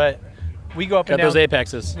mountains, but we go up Got and down. those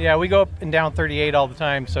apexes. Yeah, we go up and down 38 all the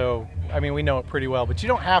time, so I mean we know it pretty well. But you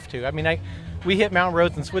don't have to. I mean, we hit mountain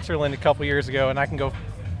roads in Switzerland a couple years ago, and I can go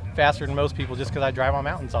faster than most people just because I drive on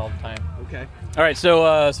mountains all the time. Okay. All right,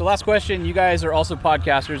 so last question. You guys are also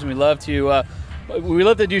podcasters, and we love to We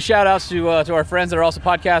love to do shout-outs to our friends that are also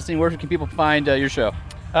podcasting. Where can people find your show?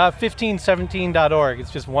 1517.org.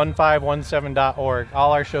 It's just 1517.org.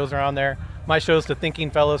 All our shows are on there. My show's the Thinking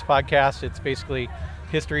Fellows podcast. It's basically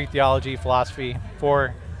history, theology, philosophy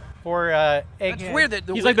for It's weird that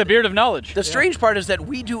He's like the beard of knowledge. The strange part is that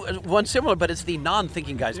we do one similar, but it's the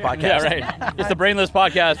non-thinking guys podcast. Yeah, right. It's the brainless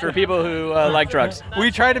podcast for people who like trucks.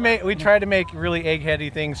 We try to make really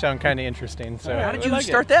eggheady things sound kind of interesting. So How did you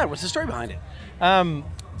start that? What's the story behind it?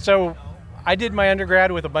 So I did my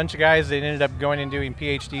undergrad with a bunch of guys that ended up going and doing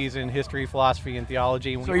PhDs in history, philosophy, and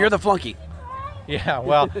theology. So you're the flunky. Yeah,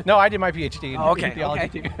 well, no, I did my PhD in theology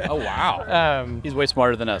too. Oh, wow. He's way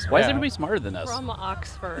smarter than us. Why is Yeah. everybody smarter than us? From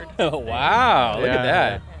Oxford. Oh, wow. Look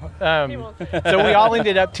at that. So we all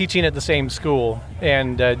ended up teaching at the same school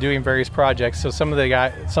and doing various projects. So some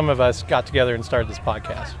of us got together and started this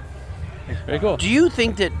podcast. Very cool. Do you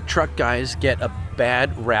think that truck guys get a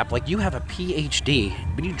bad rap? Like, you have a PhD,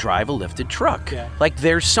 but you drive a lifted truck. Yeah. Like,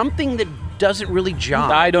 there's something that doesn't really jive.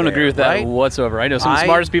 I don't agree with that right? whatsoever. I know some of the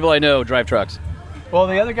smartest people I know drive trucks. Well,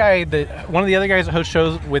 one of the other guys that hosts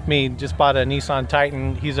shows with me just bought a Nissan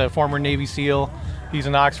Titan. He's a former Navy SEAL. He's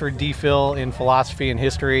an Oxford DPhil in philosophy and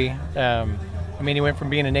history. He went from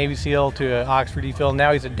being a Navy SEAL to an Oxford DPhil.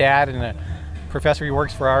 Now he's a dad and a professor. He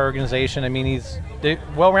works for our organization. he's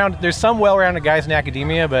well-rounded. There's some well-rounded guys in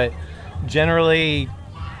academia, but generally,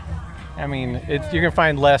 you're gonna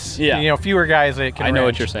find less. Fewer guys that can. I know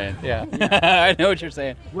wrench. what you're saying. Yeah. I know what you're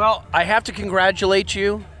saying. Well, I have to congratulate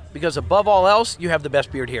you because above all else, you have the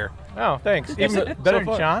best beard here. Oh, thanks. Even better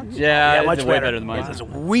than Sean's. Yeah, much it's way better. better than mine. It's a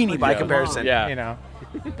weenie by comparison. Yeah.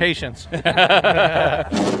 Patience.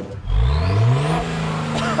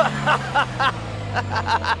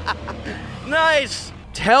 Nice.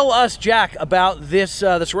 Tell us, Jack, about this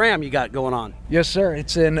Ram you got going on. Yes, sir.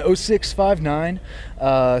 It's an 0659,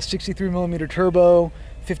 63 millimeter turbo,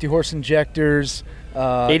 50 horse injectors.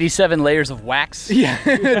 87 layers of wax. Yeah,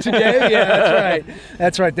 today. Yeah, that's right.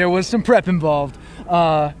 That's right. There was some prep involved.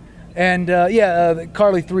 Carly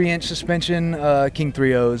 3-inch suspension, King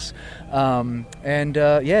 3.0s.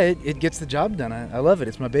 It gets the job done. I love it.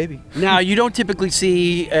 It's my baby. Now, you don't typically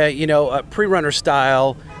see, a pre-runner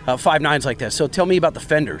style 5.9s like this. So tell me about the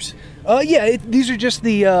fenders. These are just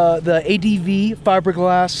the ADV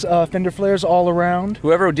fiberglass fender flares all around.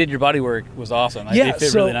 Whoever did your bodywork was awesome. They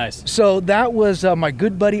fit really nice. So that was my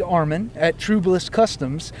good buddy Armin at True Bliss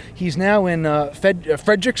Customs. He's now in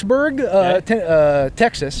Fredericksburg,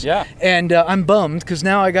 Texas. Yeah. And I'm bummed because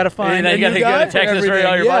now I got to find a new guy go to Texas for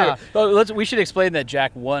all your yeah. bodywork. We should explain that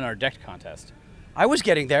Jack won our deck contest. I was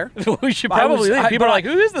getting there. We should probably leave. People are like,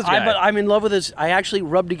 who is this guy? But I'm in love with his. I actually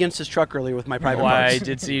rubbed against his truck earlier with my private I parts.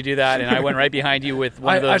 did see you do that, and I went right behind you with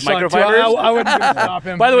one of those I saw it too. microfibers. I wouldn't stop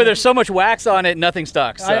him. By the way, there's so much wax on it, nothing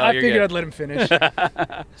stuck. So I you're figured good. I'd let him finish.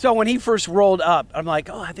 So when he first rolled up, I'm like,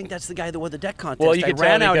 oh, I think that's the guy that won the deck contest. Well, you can I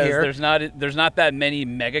ran tell out because here. there's not that many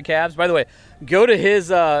mega cabs. By the way, go to his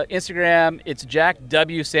Instagram. It's Jack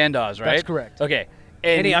W. Sandoz, right? That's correct. Okay.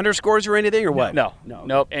 Any underscores or anything or what? No.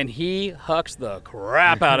 Nope. And he hucks the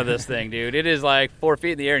crap out of this thing, dude. It is like 4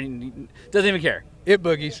 feet in the air, and he doesn't even care. It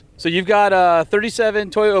boogies. So you've got 37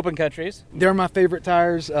 Toyo Open Countries. They're my favorite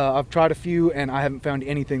tires. I've tried a few, and I haven't found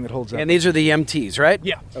anything that holds up. And these are the MTs, right?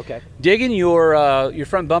 Yeah. Okay. Digging your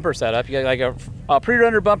front bumper setup. You got like a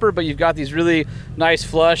pre-runner bumper, but you've got these really nice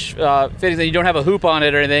flush fittings, and you don't have a hoop on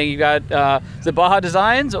it or anything. You got is it Baja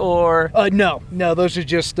Designs or? No. Those are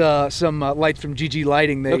just some lights from GG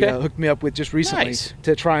Lighting. They hooked me up with just recently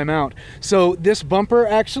to try them out. So this bumper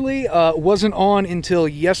actually wasn't on until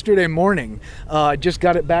yesterday morning. Just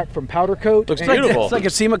got it back from powder coat. Looks beautiful. It's like a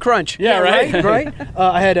SEMA crunch. Yeah, right. Right.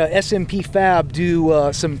 I had a SMP Fab do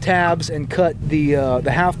some tabs and cut the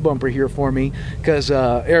half bumper here for me because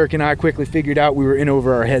Eric and I quickly figured out we were in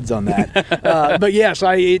over our heads on that. But yes,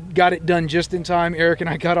 I got it done just in time. Eric and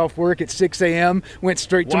I got off work at 6 a.m., went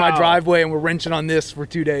straight to my driveway, and we're wrenching on this for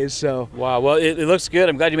 2 days. So wow. Well, it looks good.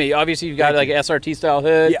 I'm glad you made it. Obviously, you've got like an SRT style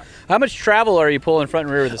hood. Yeah. How much travel are you pulling front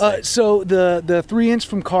and rear with this thing? So the 3-inch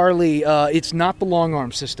from Carly, it's not the long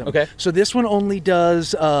arm system. Okay. So this one only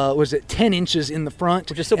does 10 inches in the front,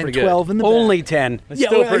 which is still pretty and 12 in the back. Only 10. It's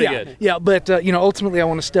still pretty good. Yeah, but ultimately I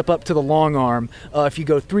want to step up to the long arm. If you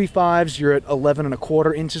go 3.5s, you're at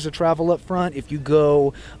 11.25 inches of travel up front. If you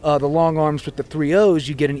go the long arms with the 3.0s,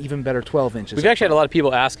 you get an even better 12 inches. We've actually had a lot of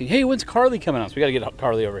people asking, "Hey, when's Carly coming out?" So we got to get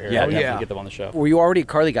Carly over here. Yeah, We have to get them on the show. Were you already a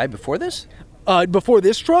Carly guy before this? Before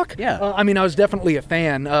this truck? Yeah. I was definitely a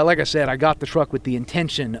fan. Like I said, I got the truck with the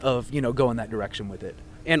intention of, going that direction with it.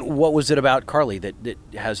 And what was it about Carly that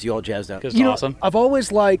has you all jazzed up? Because it's awesome. I've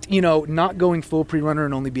always liked, not going full pre-runner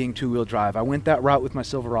and only being two-wheel drive. I went that route with my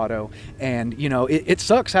Silverado, and, it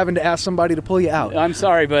sucks having to ask somebody to pull you out. I'm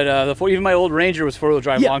sorry, but even my old Ranger was four-wheel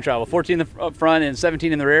drive long travel, 14 in the front and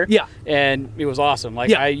 17 in the rear. Yeah. And it was awesome.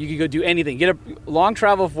 Yeah. You could go do anything. Get a long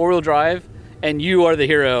travel four-wheel drive, and you are the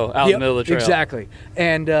hero out in the middle of the trail. Exactly.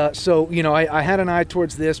 And so, I had an eye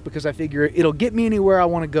towards this because I figure it'll get me anywhere I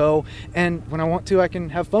want to go, and when I want to, I can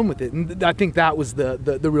have fun with it. And I think that was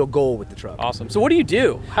the real goal with the truck. Awesome. So what do you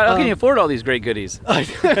do? How can you afford all these great goodies?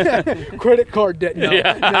 Credit card debt.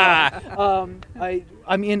 No.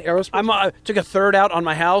 I'm in aerospace. I took a third out on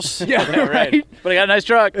my house. Yeah, right. But I got a nice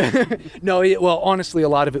truck. No, well, honestly, a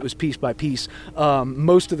lot of it was piece by piece.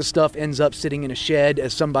 Most of the stuff ends up sitting in a shed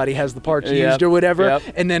as somebody has the parts used or whatever. Yep.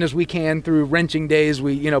 And then as we can, through wrenching days,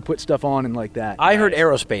 we put stuff on and like that. I heard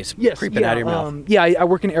aerospace creeping out of your mouth. I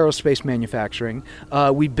work in aerospace manufacturing.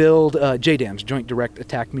 We build JDAMs, Joint Direct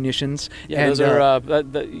Attack Munitions. Yeah, and, those are.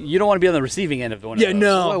 You don't want to be on the receiving end of one of those.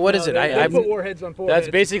 No. What is it? I put warheads on foreheads.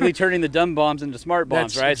 That's basically turning the dumb bombs into smart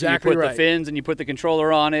bombs, That's right? exactly so you put right. the fins and you put the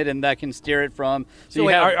controller on it, and that can steer it from. So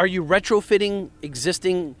wait, are you retrofitting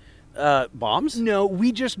existing bombs? No,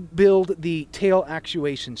 we just build the tail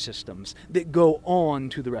actuation systems that go on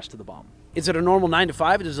to the rest of the bomb. Is it a normal 9 to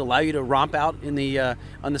 5? Does it allow you to romp out in the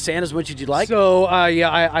on the sand as much as you'd like? So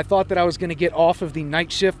I thought that I was going to get off of the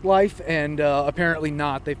night shift life, and apparently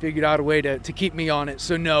not. They figured out a way to keep me on it.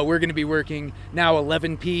 So no, we're going to be working now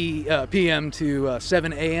 11 p.m. to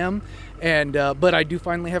 7 a.m. And but I do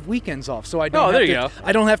finally have weekends off, so I don't.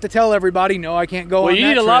 I don't have to tell everybody. No, I can't go. Well, on you that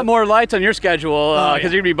need a trip. lot more lights on your schedule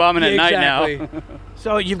because you're gonna be bombing at night exactly. now.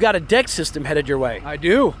 So you've got a deck system headed your way. I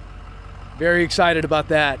do. Very excited about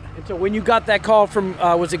that. And so when you got that call from,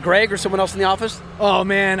 was it Greg or someone else in the office? Oh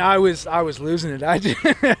man, I was losing it.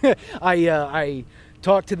 I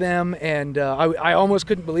talked to them, and I almost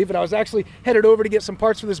couldn't believe it. I was actually headed over to get some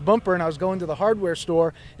parts for this bumper, and I was going to the hardware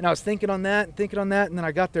store, and I was thinking on that, and then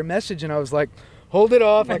I got their message, and I was like, hold it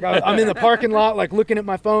off. Like I'm in the parking lot, like looking at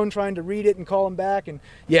my phone, trying to read it and call them back. And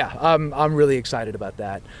yeah, I'm really excited about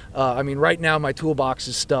that. Right now my toolbox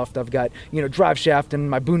is stuffed. I've got, drive shaft and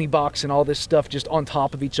my boonie box and all this stuff just on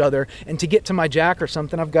top of each other. And to get to my jack or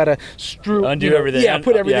something, I've got to undo everything. Yeah,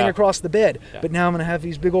 put everything across the bed. Yeah. But now I'm going to have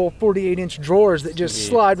these big old 48-inch drawers that just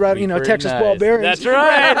slide right, Texas ball bearings. That's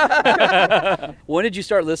right. When did you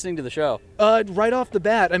start listening to the show? Right off the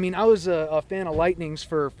bat. I mean, I was a fan of Lightnings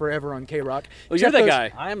for forever on K-Rock. Well, you're that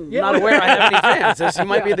guy. I'm not aware I have any fans. You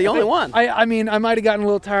might be the only one. I might have gotten a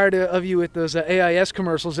little tired of you with those AIS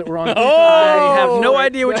commercials that were on. I have no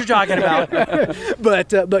idea what you're talking about.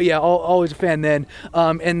 but yeah, always a fan then.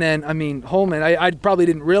 And then, Holman, I probably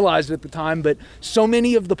didn't realize it at the time, but so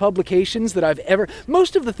many of the publications that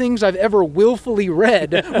most of the things I've ever willfully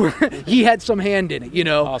read, he had some hand in it,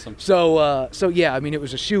 Awesome. So yeah, it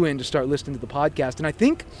was a shoe-in to start listening to the podcast. And I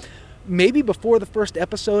think maybe before the first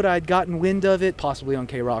episode I'd gotten wind of it, possibly on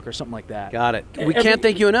K-Rock or something like that. Got it. We can't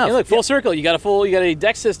thank you enough. Hey, look, full circle. You got a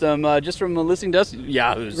deck system just from listening to us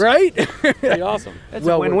yahoos. Right? Pretty awesome. It's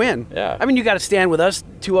a win-win. Yeah. You got to stand with us,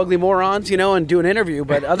 two ugly morons, and do an interview.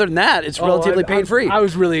 But other than that, it's relatively pain-free. I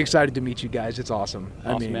was really excited to meet you guys. It's awesome.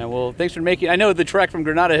 Awesome, man. Well, thanks for making. I know the trek from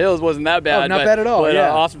Granada Hills wasn't that bad. Not bad at all. But yeah.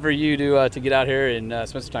 Awesome for you to get out here and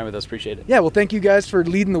spend some time with us. Appreciate it. Yeah. Well, thank you guys for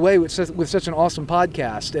leading the way with such an awesome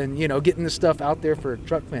podcast, and getting this stuff out there for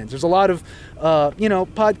truck fans. There's a lot of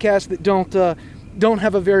podcasts that don't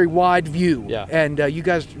have a very wide view. Yeah. And you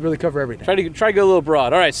guys really cover everything. Try to go a little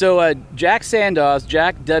broad. All right. So Jack Sandoz,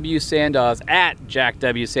 Jack W Sandoz at Jack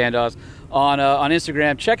W Sandoz on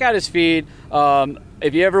Instagram. Check out his feed.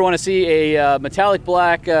 If you ever want to see a metallic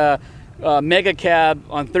black mega cab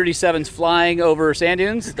on 37s flying over sand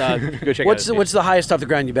dunes, go check out his feed. What's the highest off the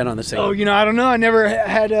ground you've been on this thing? Oh, I don't know. I never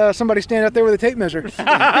had somebody stand out there with a tape measure.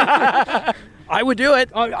 I would do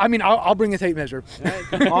it. I'll bring a tape measure.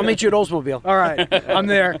 I'll meet you at Oldsmobile. All right, I'm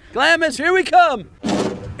there. Glamis, here we come.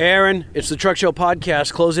 Aaron, it's the Truck Show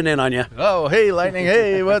Podcast closing in on you. Oh, hey, Lightning.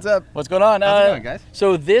 Hey, what's up? What's going on? How's it going, guys?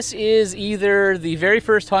 So this is either the very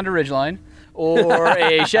first Honda Ridgeline or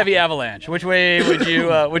a Chevy Avalanche. Which way do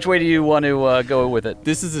you want to go with it?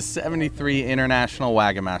 This is a 73 International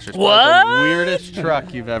Wagon Master. It's What? probably the weirdest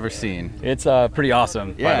truck you've ever seen. It's pretty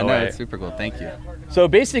awesome. Yeah, by the way. it's super cool. Thank you. So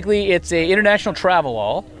basically, it's a international travel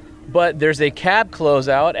all, but there's a cab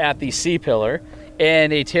closeout at the C-pillar,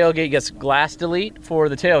 and a tailgate gets glass delete for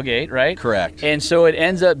the tailgate, right? Correct. And so it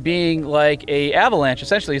ends up being like a Avalanche,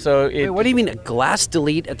 essentially. So Wait, what do you mean a glass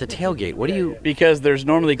delete at the tailgate? What do you... Because there's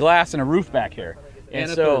normally glass and a roof back here. And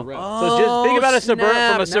so just think about snap. from a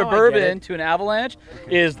Now I get Suburban it. to an Avalanche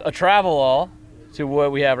is a travel all. to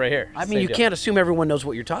what we have right here. I mean, Same you deal. can't assume everyone knows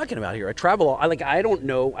what you're talking about here. A travel, I don't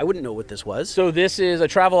know. I wouldn't know what this was. So this is a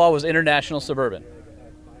Travelall was International Suburban.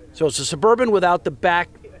 So it's a Suburban without the back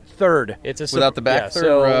third. It's a Without the back third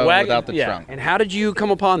row, without the trunk. And how did you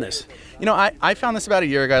come upon this? You know, I found this about a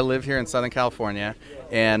year ago. I live here in Southern California,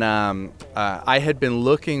 and I had been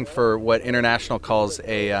looking for what International calls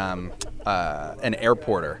an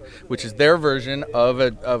airporter, which is their version of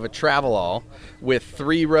a Travelall with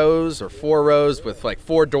 3 rows or 4 rows with like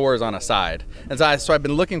 4 doors on a side. And so I've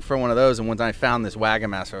been looking for one of those, and when I found this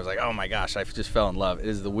Wagon Master, I was like, oh my gosh, I just fell in love. It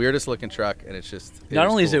is the weirdest looking truck, and it's just Not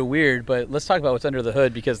only is cool. it weird, but let's talk about what's under the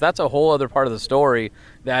hood, because that's a whole other part of the story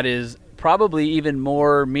that is probably even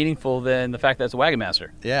more meaningful than the fact that it's a Wagon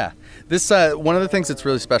Master. Yeah. This one of the things that's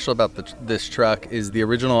really special about this truck is the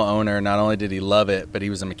original owner. Not only did he love it, but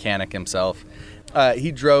he was a mechanic himself.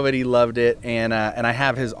 He drove it, he loved it, and I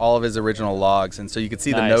have all of his original logs, and so you could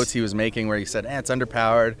see the Nice. notes he was making where he said, it's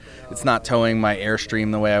underpowered, it's not towing my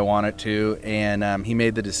Airstream the way I want it to, and he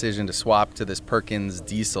made the decision to swap to this Perkins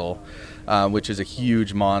diesel, which is a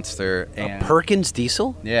huge monster. And Perkins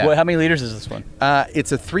diesel? Yeah. How many liters is this one?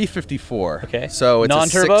 It's a 354. Okay. So it's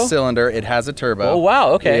Non-turbo? a 6-cylinder. It has a turbo. Oh,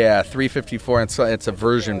 wow, okay. Yeah, 354. It's a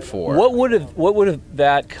version 4. What would have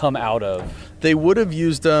that come out of? They would have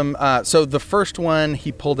used them. So the first one,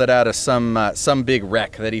 he pulled it out of some big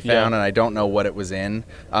wreck that he found, and I don't know what it was in.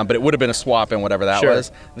 But it would have been a swap in whatever that Sure.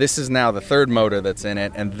 was. This is now the third motor that's in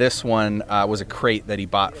it, and this one was a crate that he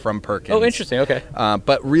bought from Perkins. Oh, interesting. Okay.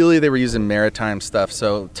 But really, they were using maritime stuff,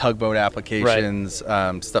 so tugboat applications,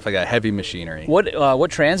 stuff like that, heavy machinery.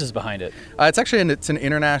 What trans is behind it? It's actually it's an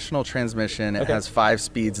International transmission. It has 5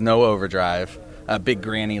 speeds, no overdrive. A big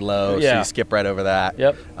granny low, so Yeah. you skip right over that.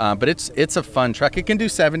 Yep. But it's a fun truck. It can do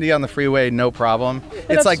 70 on the freeway, no problem.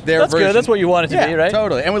 It's like their that's version. good. That's what you want it to be, right?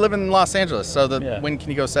 Totally. And we live in Los Angeles, so Yeah. when can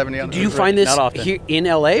you go 70 on the Do you freeway? find this Not often. here in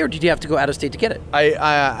LA, or did you have to go out of state to get it? I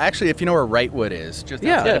actually, if you know where Wrightwood is, just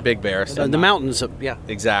outside of Big Bear. So The mountains, yeah.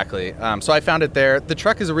 Exactly. So I found it there. The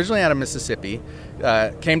truck is originally out of Mississippi.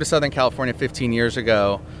 Came to Southern California 15 years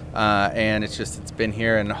ago, and it's been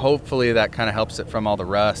here, and hopefully that kind of helps it from all the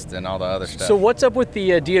rust and all the other stuff. So what's up with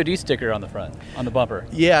the DoD sticker on the front, on the bumper?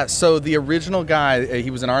 Yeah, so the original guy, he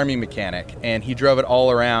was an Army mechanic, and he drove it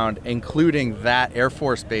all around, including that Air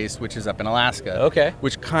Force base, which is up in Alaska. Okay.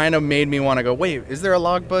 Which kind of made me want to go, wait, is there a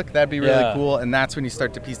logbook? That'd be really Yeah. cool. And that's when you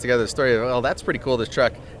start to piece together the story of, well, that's pretty cool. This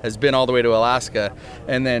truck has been all the way to Alaska.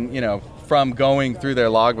 And then, from going through their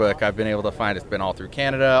logbook, I've been able to find it's been all through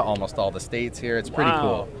Canada, almost all the states here. It's pretty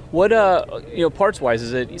cool. What parts-wise,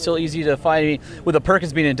 is it still easy to find? With the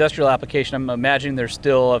Perkins being an industrial application, I'm imagining there's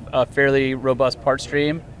still a fairly robust part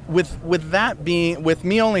stream. With that being, with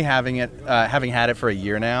me only having had it for a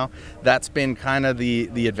year now, that's been kind of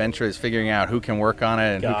the adventure, is figuring out who can work on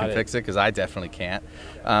it and who can fix it, because I definitely can't.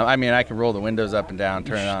 I mean, I can roll the windows up and down,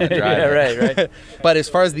 turn it on, and drive it. right. But as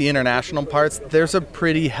far as the international parts, there's a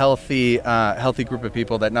pretty healthy group of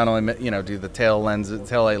people that not only do the tail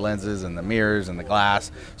light lenses and the mirrors and the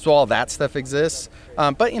glass, so all that stuff exists.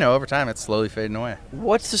 But over time, it's slowly fading away.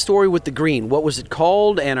 What's the story with the green? What was it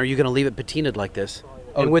called, and are you going to leave it patinaed like this?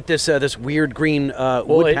 And with this weird green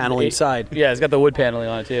wood panel inside. Yeah, it's got the wood paneling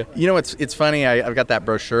on it too. It's funny. I've got that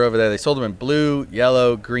brochure over there. They sold them in blue,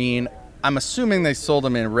 yellow, green. I'm assuming they sold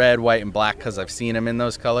them in red, white, and black because I've seen them in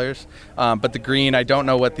those colors. But the green, I don't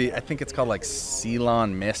know I think it's called like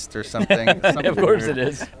Ceylon Mist or something. Of course it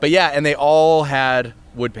is. But yeah, and they all had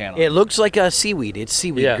wood paneling. It looks like a seaweed. It's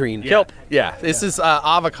seaweed green. Kelp. Yeah, this is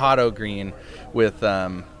avocado green with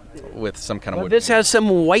some kind of wood. This has some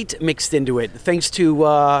white mixed into it, thanks to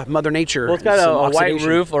Mother Nature. Well, it's got Some a white oxidation.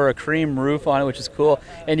 roof or a cream roof on it, which is cool.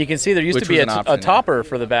 And you can see there used Which to be was an option, a topper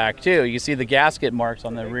for the back, too. You can see the gasket marks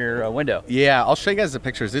on the rear window. Yeah, I'll show you guys the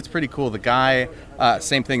pictures. It's pretty cool. The guy,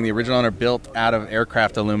 same thing, the original owner built out of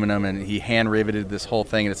aircraft aluminum, and he hand riveted this whole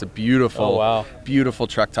thing, and it's a beautiful, beautiful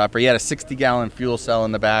truck topper. He had a 60-gallon fuel cell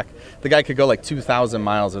in the back. The guy could go like 2,000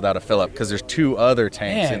 miles without a fill-up because there's 2 other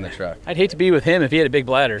tanks in the truck. I'd hate to be with him if he had a big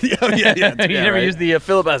bladder. Yeah. You never right? use the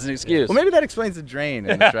fill-up as an excuse. Well, maybe that explains the drain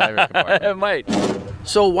in the driver compartment. It might.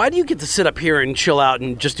 So why do you get to sit up here and chill out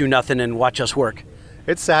and just do nothing and watch us work?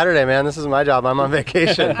 It's Saturday, man. This is my job. I'm on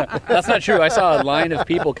vacation. That's not true. I saw a line of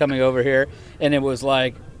people coming over here, and it was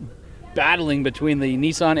like battling between the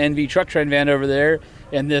Nissan NV truck trend van over there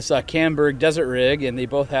and this Camberg Desert Rig, and they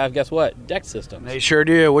both have, guess what, deck systems. They sure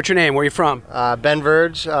do. What's your name? Where are you from? Ben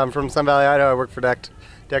Verge. I'm from Sun Valley, Idaho. I work for Decked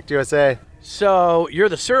USA. So you're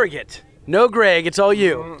the surrogate. No, Greg, it's all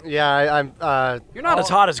you. Yeah, I'm. You're not as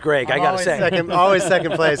hot as Greg, I gotta say. Always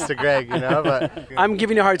second place to Greg, you know. But I'm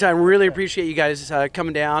giving you a hard time. Really appreciate you guys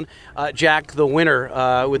coming down. Jack, the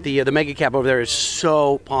winner with the Mega Cap over there, is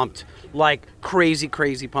so pumped, like crazy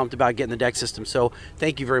pumped about getting the deck system. So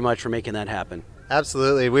thank you very much for making that happen.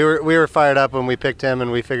 absolutely, we were fired up when we picked him,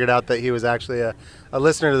 and we figured out that he was actually a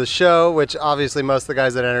listener to the show, which obviously most of the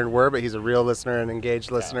guys that entered were, but he's a real listener, an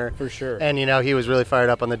engaged listener. For sure. And he was really fired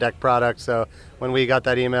up on the deck product. So when we got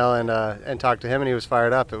that email and talked to him, and he was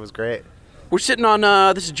fired up, it was great. We're sitting on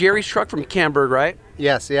this is Jerry's truck from Camberg, right?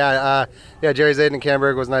 Yes, yeah. Jerry Zayden in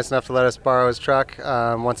Camberg was nice enough to let us borrow his truck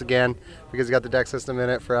once again, because he got the deck system in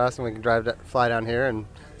it for us, and we can fly down here, and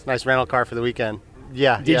it's a nice rental car for the weekend.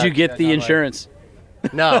 Yeah. Did you get the insurance?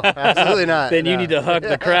 No, absolutely not. Then you need to hook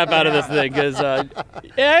the crap out of this thing, because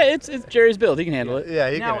it's Jerry's build. He can handle it. Yeah,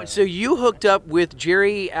 he Now, can. so you hooked up with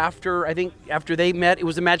Jerry after they met. It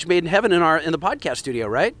was a match made in heaven in the podcast studio,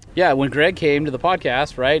 right? Yeah, when Greg came to the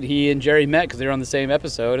podcast, right, he and Jerry met because they were on the same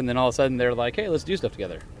episode, and then all of a sudden they're like, hey, let's do stuff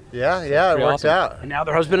together. Yeah, it Pretty worked awesome. out. And now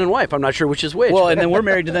they're husband and wife. I'm not sure which is which. Well, and then we're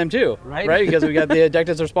married to them too, Right. right? Because we got the deck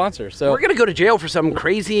as our sponsor. So we're gonna go to jail for some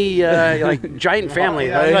crazy giant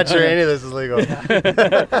family. I'm not sure any of this is legal.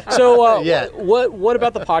 So, Yeah. what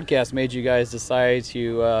about the podcast made you guys decide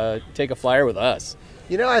to take a flyer with us?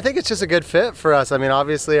 I think it's just a good fit for us. I mean,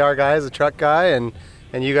 obviously our guy is a truck guy, and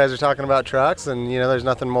you guys are talking about trucks, and there's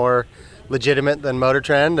nothing more legitimate than Motor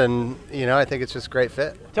Trend, and I think it's just a great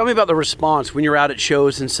fit. Tell me about the response when you're out at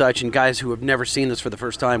shows and such, and guys who have never seen this for the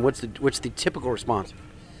first time. What's the typical response?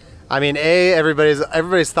 I mean,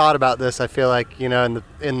 everybody's thought about this. I feel like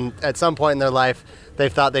at some point in their life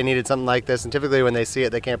they've thought they needed something like this, and typically when they see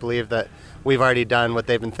it, they can't believe that we've already done what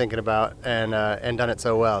they've been thinking about and done it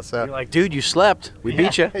so well. So You're like, dude, you slept. We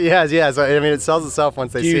beat you. yeah. So I mean, it sells itself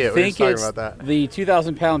once they Do see you it. We're think just talking it's about that. the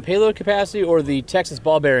 2,000-pound payload capacity or the Texas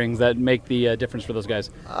ball bearings that make the difference for those guys?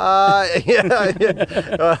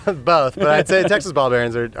 Both, but I'd say Texas ball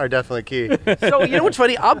bearings are definitely key. So you know what's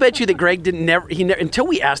funny? I'll bet you that Greg never until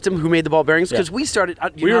we asked him who made the ball bearings, because we started.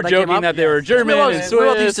 We were joking that they were German and we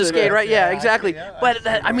all used to Swiss. skate, right? Yeah, exactly. But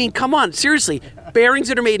I mean, come on, seriously, bearings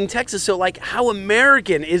that are made in Texas. So like, how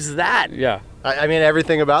American is that? Yeah. I mean,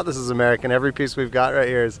 everything about this is American. Every piece we've got right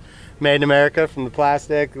here is made in America, from the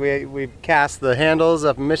plastic. We cast the handles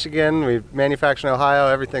up in Michigan. We manufacture in Ohio.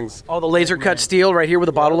 Everything's All the laser cut steel right here with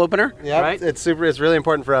a bottle opener. Right. It's really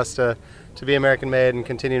important for us to be American made and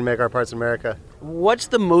continue to make our parts in America. What's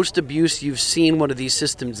the most abuse you've seen one of these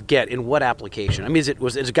systems get in what application? I mean, is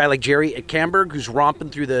it a guy like Jerry at Camberg who's romping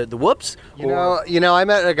through the whoops? I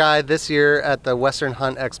met a guy this year at the Western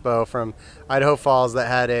Hunt Expo from Idaho Falls that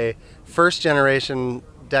had a first generation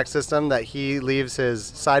deck system that he leaves his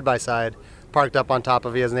side-by-side parked up on top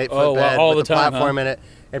of. He has an 8-foot bed all with the a time, platform in it,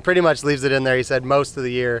 and pretty much leaves it in there, he said, most of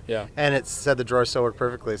the year. Yeah. And it said the drawers still work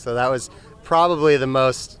perfectly. So that was probably the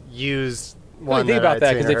most used one. Think about I'd that,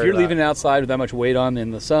 seen or because if heard you're about. leaving it outside with that much weight on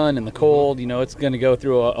in the sun and the cold, it's going to go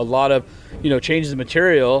through a lot of, changes in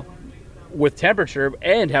material with temperature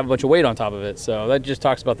and have a bunch of weight on top of it. So that just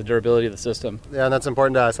talks about the durability of the system. Yeah, and that's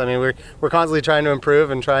important to us. I mean, we're constantly trying to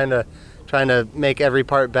improve and trying to make every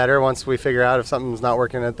part better once we figure out if something's not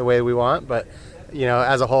working the way we want. But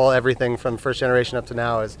as a whole, everything from first generation up to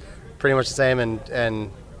now is pretty much the same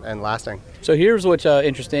and lasting. So here's what's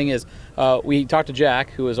interesting is we talked to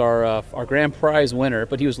Jack, who is our grand prize winner,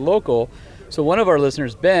 but he was local. So one of our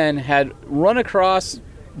listeners, Ben, had run across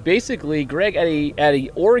basically Greg at a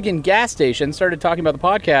Oregon gas station, started talking about the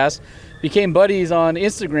podcast, became buddies on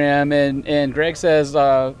Instagram, and Greg says,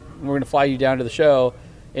 we're going to fly you down to the show,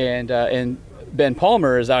 and Ben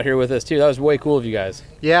Palmer is out here with us too. That was way cool of you guys.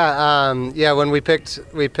 Yeah, when we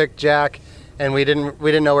picked Jack, and we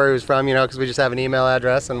didn't know where he was from, because we just have an email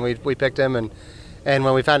address, and we picked him, and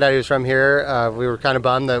when we found out he was from here, we were kind of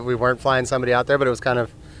bummed that we weren't flying somebody out there, but it was kind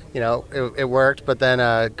of, it worked. But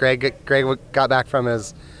then Greg got back from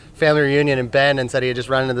his family reunion in Bend and said he had just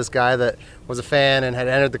run into this guy that was a fan and had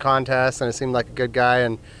entered the contest, and it seemed like a good guy,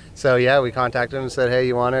 and so we contacted him and said, hey,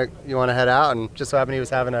 you want to head out? And just so happened he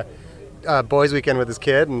was having a boys weekend with his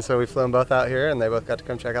kid, and so we flew them both out here, and they both got to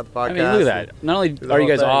come check out the podcast. I mean, look at that. Not only are you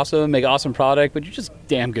guys awesome, make awesome product, but you're just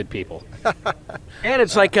damn good people. And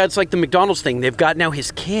it's like the McDonald's thing. They've got now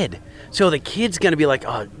his kid. So the kid's going to be like,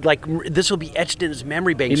 this will be etched in his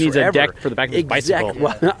memory banks He needs forever. a deck for the back of his bicycle.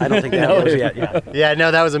 Well, I don't think that was yet. Yeah. Yeah,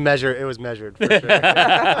 no, that was a measure. It was measured for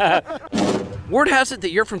sure. Word has it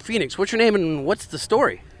that you're from Phoenix. What's your name and what's the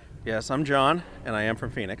story? Yes, I'm John, and I am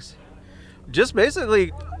from Phoenix. Just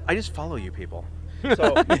basically, I just follow you people.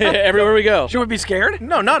 So everywhere we go. Should we be scared?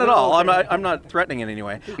 No, not at all. I'm not threatening in any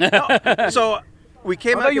way. No, so we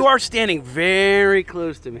came Although out. you are standing very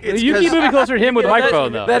close to me. You keep moving closer to him with the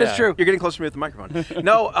microphone, though. That is true. You're getting closer to me with the microphone.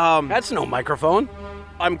 No, That's no microphone.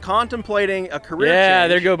 I'm contemplating a career Yeah, change.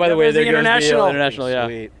 there go. By the way, was there the goes international. the international. Yeah.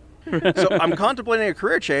 Sweet. So I'm contemplating a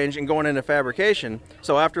career change and going into fabrication.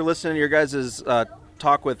 So after listening to your guys'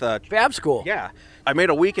 talk with Fab School. yeah, I made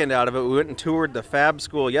a weekend out of it. We went and toured the Fab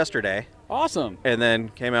School yesterday, Awesome. and then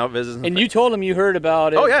came out visiting. And you told him you heard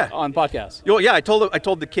about it Oh, yeah. on podcast. Oh yeah, I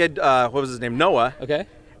told the kid what was his name, Noah. Okay.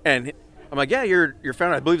 And I'm like, yeah, your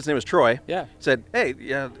founder, I believe his name was Troy. Yeah. Said, hey,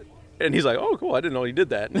 yeah. And he's like, oh, cool. I didn't know you did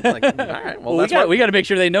that. And I'm like, all right. Well, Well, that's why we got to make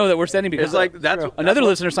sure they know that we're sending because it's like that's another what-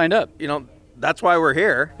 listener signed up. You know, that's why we're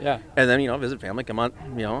here. Yeah. And then visit family. Come on.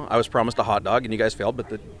 I was promised a hot dog, and you guys failed, but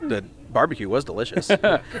the barbecue was delicious.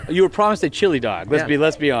 You were promised a chili dog.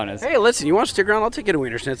 Let's be honest. Hey, listen, you want to stick around? I'll take you to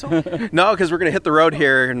Wiener Schnitzel. No, because we're gonna hit the road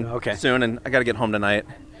here Okay. soon, and I got to get home tonight.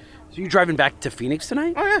 So you driving back to Phoenix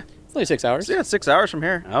tonight? Oh yeah. It's only 6 hours. So, yeah, 6 hours from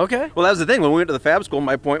here. Okay. Well, that was the thing. When we went to the Fab School,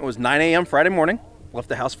 my point was 9 a.m. Friday morning. Left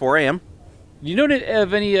the house 4 a.m. You don't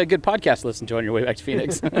have any good podcasts to listen to on your way back to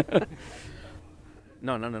Phoenix?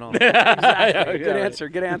 No, none at all. Good answer.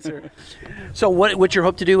 Good answer. So what's your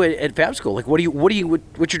hope to do at Fab School? Like, what's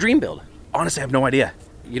your dream build? Honestly, I have no idea.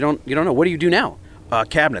 You don't know. What do you do now?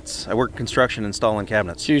 Cabinets. I work construction, installing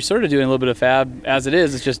cabinets. So you're sort of doing a little bit of fab as it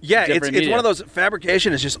is. It's just Yeah, it's different media. one of those,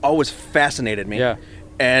 fabrication has just always fascinated me. Yeah.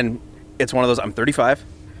 And it's one of those, I'm 35,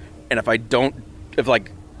 and if I don't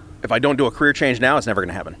do a career change now, it's never going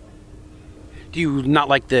to happen. Do you not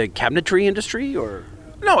like the cabinetry industry, or?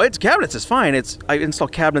 No, it's cabinets is fine. I install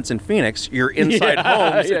cabinets in Phoenix. You're inside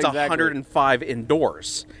Yeah, homes. yeah, It's exactly. 105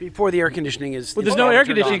 indoors. Before the air conditioning is. Well, there's no air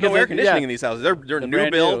conditioning. No air conditioning yeah. in these houses. They're new brand new,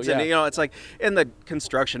 builds, yeah. and it's like, and the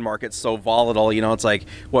construction market's so volatile. It's like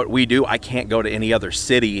what we do. I can't go to any other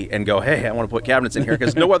city and go, hey, I want to put cabinets in here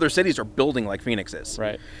because no other cities are building like Phoenix is.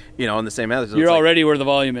 Right. In the same manner. So You're it's like, already where the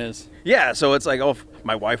volume is. yeah. So it's like, oh, if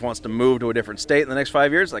my wife wants to move to a different state in the next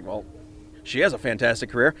 5 years. Like, well, she has a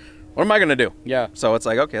fantastic career. What am I going to do? Yeah. So it's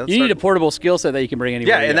like, okay, let's You start. need a portable skill set that you can bring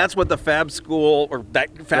anywhere. Yeah, you and go. that's what the Fab School or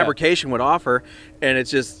that fabrication would offer, and it's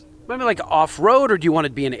just. I mean, like off-road, or do you want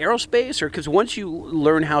to be in aerospace? Or because once you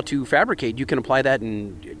learn how to fabricate, you can apply that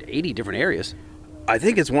in 80 different areas. I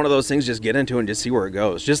think it's one of those things. Just get into it and just see where it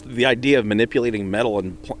goes. Just the idea of manipulating metal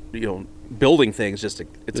and building things. Just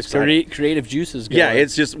it's exciting. Creative juices. Go. Yeah,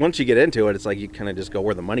 it's just once you get into it, it's like you kind of just go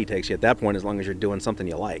where the money takes you at that point. As long as you're doing something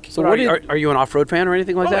you like. So, are you an off-road fan or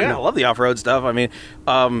anything like that? Yeah, I love the off-road stuff. I mean,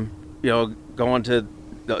 going to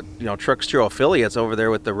the Trucks Trio affiliates over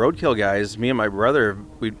there with the Roadkill guys. Me and my brother,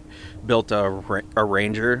 we built a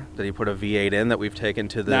Ranger that he put a V8 in that we've taken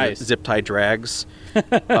to the Nice. zip tie drags. I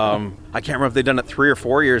can't remember if they've done it 3 or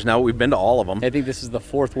 4 years now. We've been to all of them. I think this is the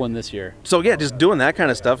 4th one this year. So yeah, just doing that kind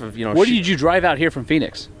of stuff. Of What did you drive out here from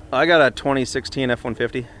Phoenix? I got a 2016 F-150.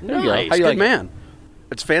 There you go. Nice. How you Good like it? man.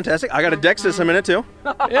 It's fantastic. I got a deck system in it too.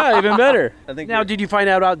 Yeah, even better. I think Now, did you find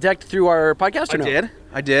out about Decked through our podcast or no?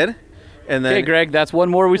 I did. And then Okay, Greg, that's one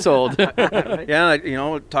more we sold. yeah,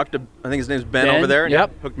 I talked to, I think his name's Ben over there, and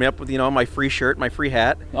yep. he hooked me up with my free shirt, my free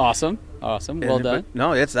hat. Awesome. Well And- done. but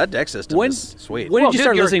no, it's that deck system. When- is sweet. when did you dude,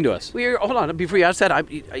 start you're- listening to us? Hold on, before you ask that,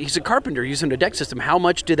 he's a carpenter using a deck system. How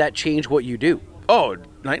much did that change what you do? Oh,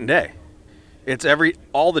 night and day. It's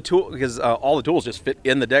all the tools just fit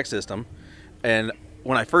in the deck system. And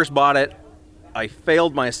when I first bought it, I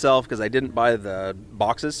failed myself because I didn't buy the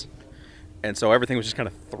boxes. And so everything was just kind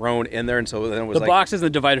of thrown in there. And so then it was The boxes and the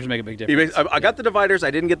dividers make a big difference. I got the dividers. I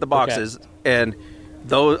didn't get the boxes. And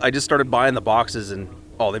those, I just started buying the boxes, and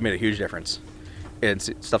they made a huge difference. And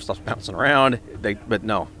stuff stops bouncing around. But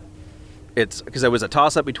no. It's because it was a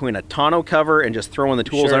toss-up between a tonneau cover and just throwing the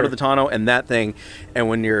tools Sure. out of the tonneau and that thing. And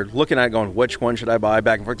when you're looking at it going, which one should I buy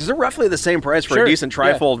back and forth? Because they're roughly the same price for Sure. a decent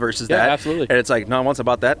Yeah. trifold versus Yeah, that. absolutely. And it's like, no, once I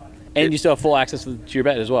bought that. And you still have full access to your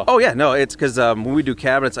bed as well. Oh, yeah. No, it's because when we do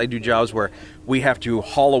cabinets, I do jobs where we have to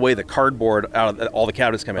haul away the cardboard out of all the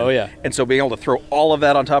cabinets come in. Oh, yeah. And so being able to throw all of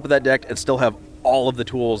that on top of that deck and still have all of the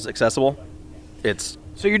tools accessible, it's...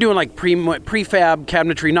 So you're doing like prefab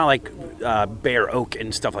cabinetry, not like bare oak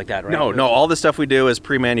and stuff like that, right? No, all the stuff we do is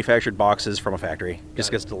pre-manufactured boxes from a factory.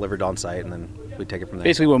 Just gets delivered on site, and then we take it from there.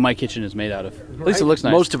 Basically what my kitchen is made out of. At least it looks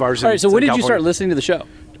nice. Most of ours All in right, so when did Southern you start California. listening to the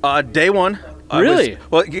show? Day one. Really?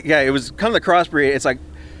 It was kind of the crossbreed. It's like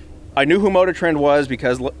I knew who Motor Trend was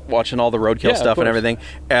because watching all the Roadkill Yeah, of stuff and course.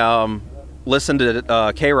 everything. Listened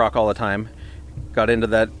to K-Rock all the time. Got into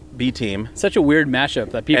that B team. Such a weird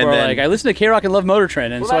mashup that people And are then- like, I listen to K-Rock and love Motor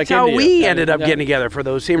Trend, and Well, so I that's came how to you. we Yeah, ended up yeah. getting together for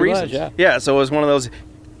those same Pretty much, reasons. yeah. Yeah, so it was one of those,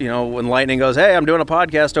 when Lightning goes, hey, I'm doing a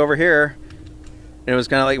podcast over here. And it was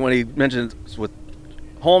kind of like when he mentioned it's with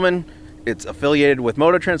Holman, it's affiliated with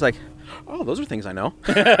Motor Trend. It's like, Oh, those are things I know.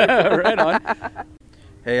 Right on.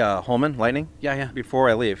 Hey, Holman, Lightning. Yeah. Before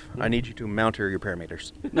I leave, I need you to mount your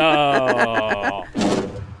parameters. No.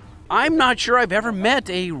 I'm not sure I've ever met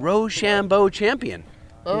a Rochambeau champion.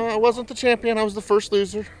 I wasn't the champion. I was the first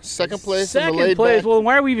loser. Second place. Second place. Well,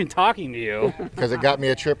 why are we even talking to you? Because it got me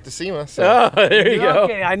a trip to SEMA. So. Oh, there you go.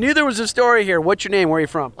 Okay, I knew there was a story here. What's your name? Where are you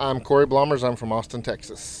from? I'm Corey Blomers. I'm from Austin,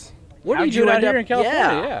 Texas. What are you doing out here in California?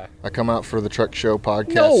 Yeah. I come out for the Truck Show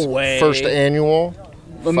podcast. No way. First annual.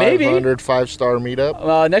 Well, maybe. 500 5-star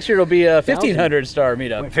meetup. Next year it'll be a 1,500 star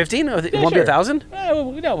meetup. Wait, 15? Oh, it Yeah, won't be sure. 1,000? No,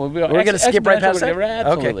 We're going to skip right past that?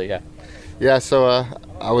 Absolutely, yeah. Yeah, so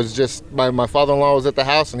I was just, my father-in-law was at the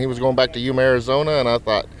house and he was going back to Yuma, Arizona, and I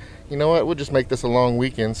thought, you know what, we'll just make this a long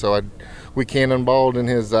weekend. So we cannonballed in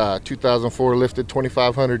his 2004 lifted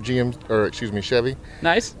 2500 Chevy.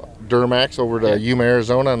 Nice. Duramax over to Yuma,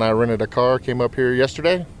 Arizona, and I rented a car, came up here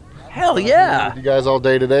yesterday. Hell yeah. You guys all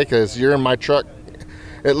day today because you're in my truck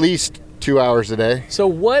at least 2 hours a day. So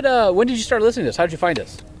when did you start listening to this? How did you find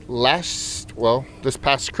us? This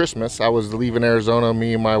past Christmas, I was leaving Arizona,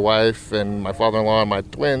 me and my wife and my father-in-law and my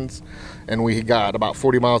twins, and we got about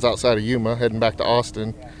 40 miles outside of Yuma, heading back to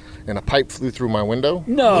Austin, and a pipe flew through my window.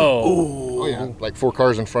 No. Oh, yeah. Like 4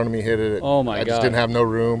 cars in front of me hit it. Oh, my I just God. didn't have no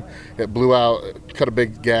room. It blew out, cut a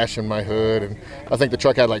big gash in my hood, and I think the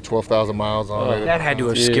truck had like 12,000 miles on it. That had to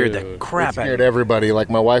have scared the crap out of Scared you. everybody.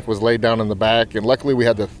 Like my wife was laid down in the back, and luckily we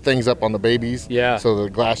had the things up on the babies. Yeah. So the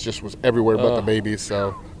glass just was everywhere but the babies.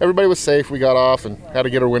 So everybody was safe. We got off and had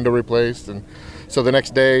to get our window replaced. And so the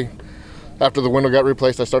next day, after the window got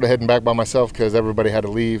replaced, I started heading back by myself because everybody had to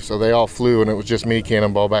leave. So they all flew, and it was just me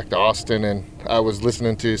cannonball back to Austin. And I was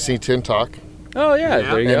listening to C10 Talk. Oh, yeah.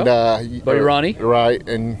 There you And, go. Buddy Ronnie. Right,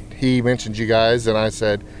 and he mentioned you guys, and I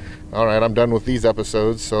said, all right, I'm done with these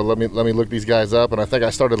episodes, so let me look these guys up. And I think I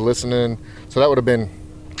started listening, so that would have been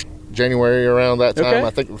January around that time. Okay. I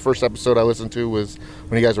think the first episode I listened to was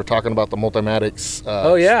when you guys were talking about the Multimatics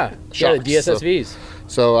Oh, yeah. Yeah, shocks. the DSSVs.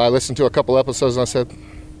 So I listened to a couple episodes, and I said,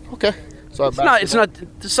 okay. So It's not,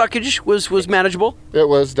 the suckage was manageable. It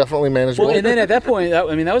was definitely manageable. Well, and then at that point, that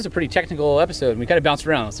was a pretty technical episode. We kind of bounced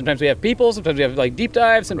around. Sometimes we have people, sometimes we have like deep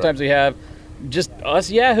dives, sometimes we have just us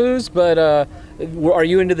yahoos. But are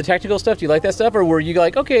you into the technical stuff? Do you like that stuff, or were you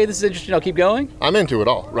like, okay, this is interesting, I'll keep going? I'm into it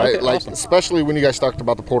all, right? Okay, like awesome. especially when you guys talked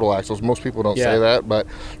about the portal axles. Most people don't Yeah. say that, but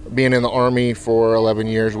being in the Army for 11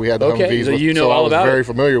 years, we had the Okay, Humvees, so you know so all I was about very it.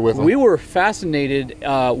 familiar with them. We were fascinated.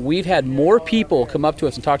 We've had more people come up to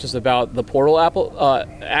us and talk to us about the portal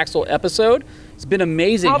axle episode. It's been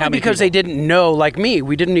amazing. Probably how many because people. they didn't know, like me,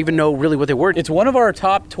 we didn't even know really what they were. It's one of our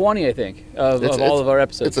top 20, I think, of all of our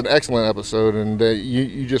episodes. It's an excellent episode, and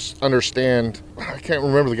you just understand. I can't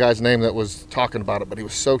remember the guy's name that was talking about it, but he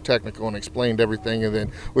was so technical and explained everything, and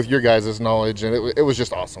then with your guys' knowledge, and it was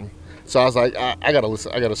just awesome. So I was like, I gotta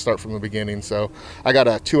listen. I gotta start from the beginning. So I got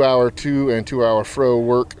a 2-hour to and 2-hour fro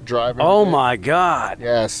work drive. Oh my God!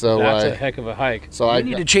 Yeah, so That's a heck of a hike. So you I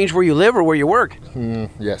need to change where you live or where you work.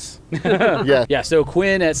 Yes. Yeah. Yeah. So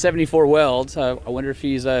Quinn at 74 Welds. I wonder if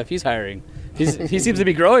he's hiring. He seems to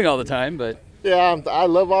be growing all the time, but. Yeah, I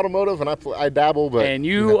love automotive, and I dabble, but. And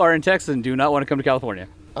you are in Texas and do not want to come to California.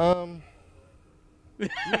 You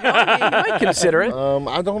might consider it.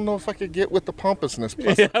 I don't know if I could get with the pompousness.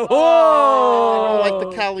 Plus, Whoa! I don't like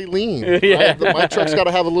the Cali lean. Yeah. My truck's got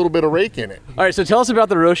to have a little bit of rake in it. All right, so tell us about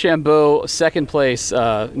the Rochambeau second place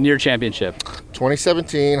near championship.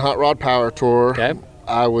 2017 Hot Rod Power Tour. Okay.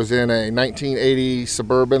 I was in a 1980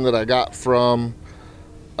 Suburban that I got from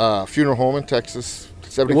Funeral Home in Texas.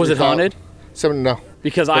 Was it haunted? No.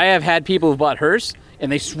 Because I have had people who bought hearse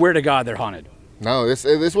and they swear to God they're haunted. No,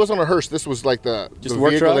 this wasn't a hearse. This was like the work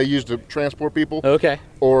vehicle truck? they used to transport people. Okay.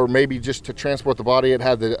 Or maybe just to transport the body. It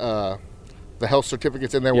had the health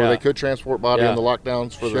certificates in there where Yeah. they could transport body Yeah. and the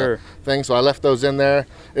lockdowns for Sure. the thing. So I left those in there.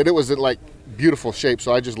 It was in like beautiful shape.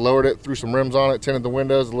 So I just lowered it, threw some rims on it, tinted the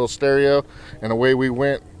windows, a little stereo, and away we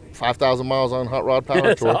went. 5,000 miles on Hot Rod Power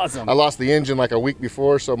That's Tour. awesome. I lost the engine like a week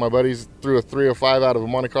before, so my buddies threw a 305 out of a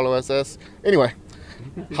Monte Carlo SS. Anyway,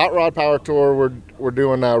 Hot Rod Power Tour, we're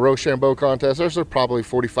doing a Rochambeau contest. There's probably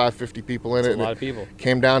 45, 50 people in it. That's a and lot it of people.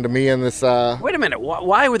 Came down to me and this. Wait a minute.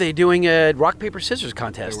 Why were they doing a rock paper scissors They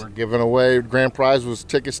contest? were giving away, grand prize was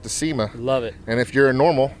tickets to SEMA. Love it. And if you're a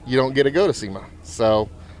normal, you don't get to go to SEMA. So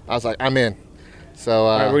I was like, I'm in. So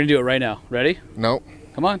All right, we're going to do it right now. Ready? nope.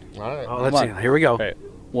 Come on. All right. Oh, let's see. Here we go. All right.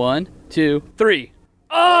 1, 2, 3.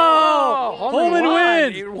 Oh! Holman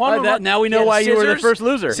wins! Now we know why you were the first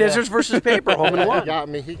loser. Scissors versus paper. Holman He won. got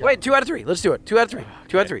me. He got Wait, 2 out of 3. Let's do it. 2 out of 3.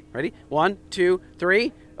 2 out of 3. Ready? 1, 2,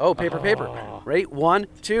 3. Oh, paper. Ready? 1,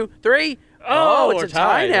 2, 3. Oh, we're it's a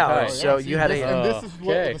tie tied. now. Okay. So you had a. And this is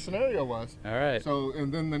what Okay. the scenario was. All right. So,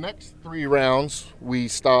 and then the next 3 rounds, we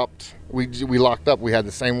stopped. We locked up. We had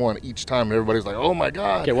the same one each time, and everybody's like, "Oh my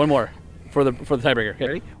god!" Okay, one more for the tiebreaker. Okay.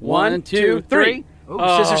 Ready? 1, 2, 3.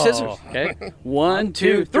 Oh, scissors. Okay. 1,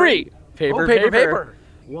 2, 3. Paper, Oh, paper.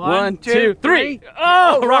 1, 2, 3.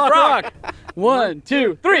 Oh, rock. 1,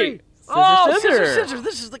 2, 3. Scissors.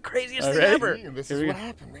 This is the craziest thing Alright. ever. And this is what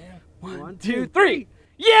happened, man. 1, 2, 3.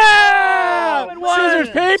 Yeah! Scissors,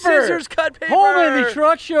 paper. Scissors, cut paper. Holman, the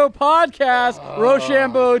Truck Show podcast,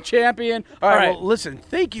 Rochambeau champion. All All right. right. Well, listen.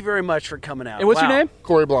 Thank you very much for coming out. And what's your Wow. name?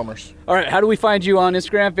 Corey Blomers. All right. How do we find you on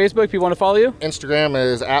Instagram, Facebook? People want to follow you? Instagram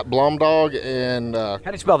is @Blomdog and How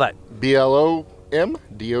do you spell that?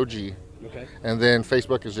 BLOMDOG. Okay. And then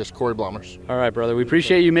Facebook is just Corey Blomers. All right, brother. We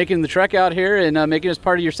appreciate you making the trek out here and making us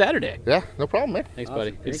part of your Saturday. Yeah, no problem, man. Thanks,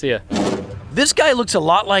 buddy. Good to see you. This guy looks a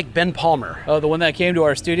lot like Ben Palmer. Oh, the one that came to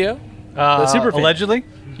our studio? The super fan. Allegedly.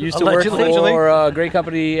 Used to Allegedly. work for a great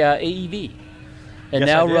company, AEV. And Yes,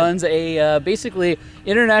 now I did. runs a basically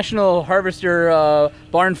international harvester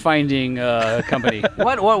barn finding company.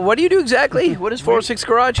 What do you do exactly? What is 406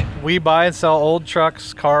 Garage? We buy and sell old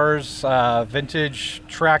trucks, cars, vintage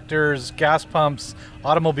tractors, gas pumps,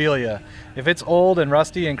 automobilia. If it's old and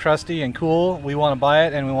rusty and crusty and cool, we want to buy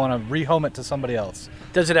it and we want to rehome it to somebody else.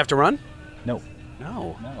 Does it have to run? No.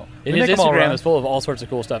 No. No. And We his make 'em all Instagram run. is full of all sorts of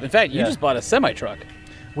cool stuff. In fact, you Yeah. just bought a semi-truck.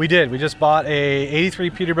 We did. We just bought a 83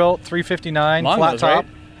 Peterbilt 359 Long flat nose, top. right?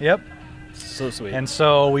 Yep. So sweet. And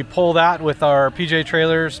so we pull that with our PJ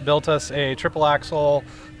trailers, built us a triple axle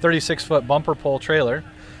 36-foot bumper pull trailer.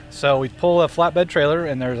 So we pull a flatbed trailer,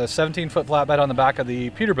 and there's a 17-foot flatbed on the back of the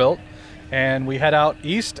Peterbilt. And we head out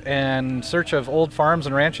east in search of old farms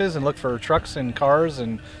and ranches and look for trucks and cars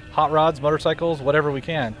and hot rods, motorcycles, whatever we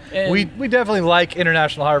can. And- We definitely like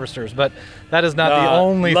international harvesters, but that is not the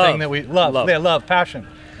only love. thing that we love. Love. Yeah, love, passion.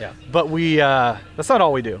 Yeah. But we that's not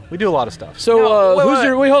all we do. We do a lot of stuff. So No,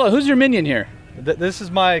 wait. hold on, who's your minion here? This is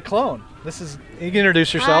my clone. You can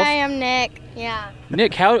introduce yourself. Hi, I'm Nick. Yeah.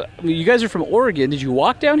 Nick, you guys are from Oregon. Did you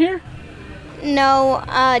walk down here? No,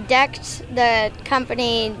 Dex, the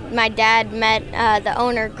company, my dad met the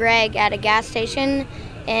owner, Greg, at a gas station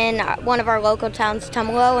in one of our local towns,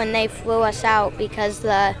 Tumalo, and they flew us out because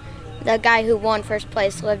the guy who won first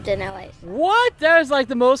place lived in LA. What? That is like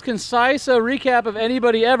the most concise recap of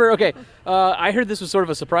anybody ever. Okay, I heard this was sort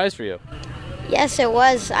of a surprise for you. Yes, it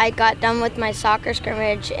was. I got done with my soccer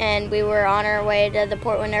scrimmage, and we were on our way to the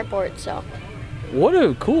Portland airport, so. What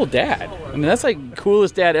a cool dad. I mean, that's like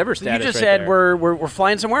coolest dad ever So status you just right said there. we're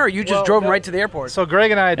flying somewhere, or you just drove right to the airport? So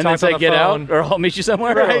Greg and I had And then talked on say, the get phone. out, or I'll meet you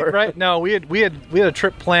somewhere? Right, or- right. No, we had a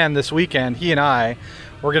trip planned this weekend. He and I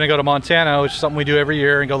were going to go to Montana, which is something we do every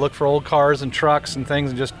year, and go look for old cars and trucks and things,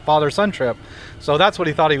 and just father-son trip. So that's what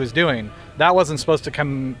he thought he was doing. That wasn't supposed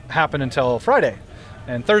to happen until Friday.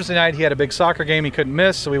 And Thursday night he had a big soccer game he couldn't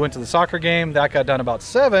miss, so we went to the soccer game. That got done about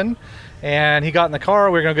 7, and he got in the car.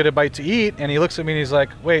 We were going to get a bite to eat, and he looks at me and he's like,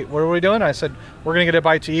 "Wait, what are we doing?" I said, "We're going to get a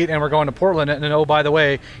bite to eat, and we're going to Portland. And oh, by the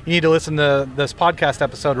way, you need to listen to this podcast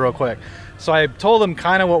episode real quick." So I told him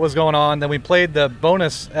kind of what was going on. Then we played the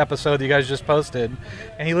bonus episode that you guys just posted,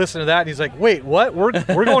 and he listened to that and he's like, "Wait, what? We're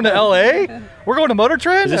going to LA? We're going to Motor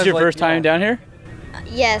Trend?" Is this your first time down here?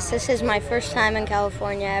 Yes, this is my first time in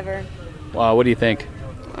California ever. Wow, what do you think?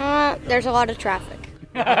 There's a lot of traffic.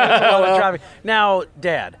 A lot of traffic. Now,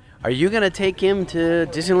 Dad, are you going to take him to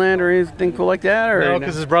Disneyland or anything cool like that? Or No,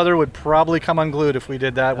 because his brother would probably come unglued if we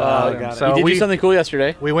did that. without him. got it. So You did we do something cool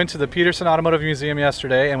yesterday. We went to the Peterson Automotive Museum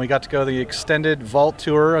yesterday, and we got to go to the extended vault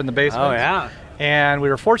tour in the basement. Oh, yeah. And we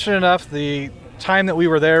were fortunate enough, the time that we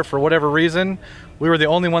were there, for whatever reason, we were the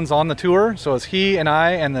only ones on the tour. So it was he and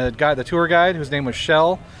I and the tour guide, whose name was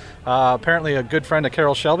Shell, apparently a good friend of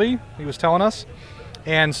Carol Shelby, he was telling us.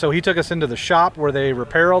 And so he took us into the shop where they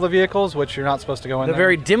repair all the vehicles, which you're not supposed to go in The there.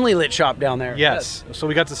 very dimly lit shop down there. Yes. So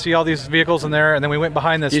we got to see all these vehicles in there, and then we went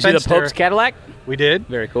behind this Did you see the fenced area. Pope's Cadillac? We did.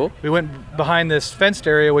 Very cool. We went behind this fenced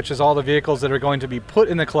area, which is all the vehicles that are going to be put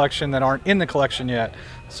in the collection that aren't in the collection yet.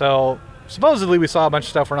 So supposedly we saw a bunch of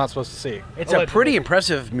stuff we're not supposed to see. It's a pretty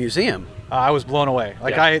impressive museum. I was blown away.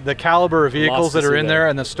 Yeah. The caliber of vehicles Lots to that are see in there. there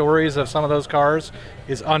and the stories of some of those cars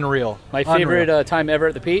is unreal. My Unreal. favorite time ever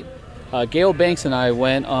at the Pete, Gail Banks and I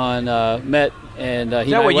went on, met, and he Is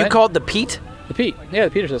and that I what you went. called the Pete? The Pete. Yeah,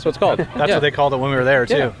 the Peters, that's what it's called. That's Yeah. what they called it when we were there,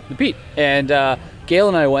 too. Yeah, the Pete. And Gail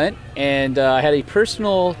and I went, and I had a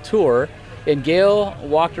personal tour, and Gail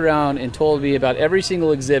walked around and told me about every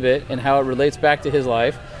single exhibit and how it relates back to his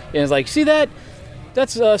life. And it's like, see that?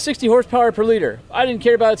 that's 60 horsepower per liter. I didn't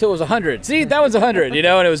care about it until it was 100. See, that one's 100, and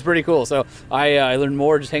it was pretty cool. So I learned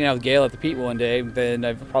more just hanging out with Gail at the Pete one day than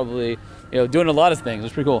I've probably, doing a lot of things. It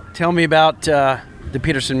was pretty cool. Tell me about the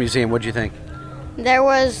Peterson Museum. What do you think? There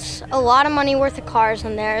was a lot of money worth of cars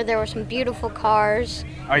in there. There were some beautiful cars.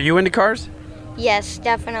 Are you into cars? Yes,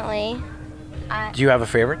 definitely. Do you have a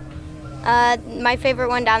favorite? My favorite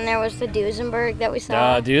one down there was the Duesenberg that we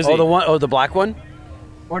saw. The black one?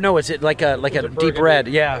 Or no, is it like a deep red?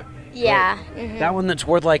 Yeah. Yeah. Mm-hmm. That one that's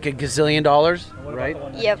worth like $1 gazillion, right?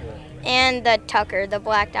 Yep. And the Tucker, the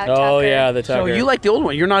blacked out Oh, Tucker. yeah, the Tucker. So you like the old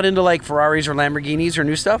one. You're not into like Ferraris or Lamborghinis or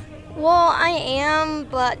new stuff? Well, I am,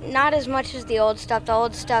 but not as much as the old stuff. The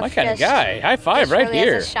old stuff My kind of guy. High five just right really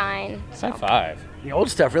here. has a shine. High five. The old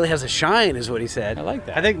stuff really has a shine, is what he said. I like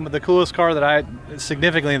that. I think the coolest car that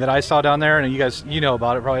I saw down there, and you guys, know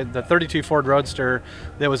about it probably, the 32 Ford Roadster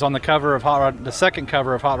that was on the cover of Hot Rod, the second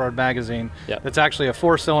cover of Hot Rod magazine. Yep. That's actually a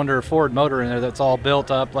 4-cylinder Ford motor in there that's all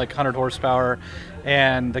built up like 100 horsepower.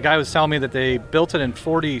 And the guy was telling me that they built it in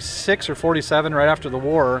 46 or 47 right after the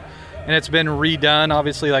war, and it's been redone,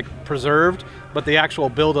 obviously like preserved, but the actual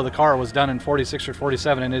build of the car was done in 46 or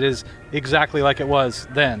 47, and it is exactly like it was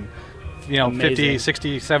then. Amazing. 50,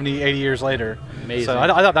 60, 70, 80 years later. Amazing. So I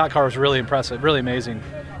thought that car was really impressive, really amazing.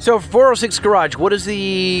 So 406 Garage, what is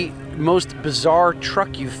the most bizarre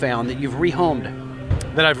truck you found that you've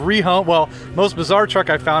rehomed? That I've rehomed? Well, most bizarre truck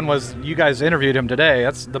I found was, you guys interviewed him today.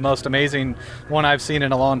 That's the most amazing one I've seen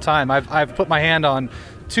in a long time. I've put my hand on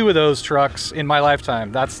 2 of those trucks in my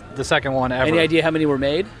lifetime. That's the second one ever. Any idea how many were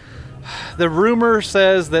made? The rumor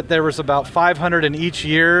says that there was about 500 in each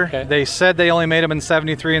year. Okay. They said they only made them in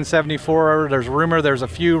 73 and 74. There's rumor there's a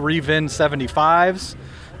few Revin 75s.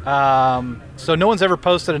 So no one's ever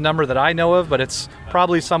posted a number that I know of, but it's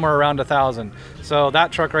probably somewhere around 1,000. So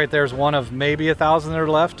that truck right there is one of maybe 1,000 that are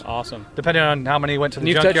left. Awesome. Depending on how many went to the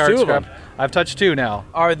You've junkyard touched 2 of scrap. them. I've touched 2 now.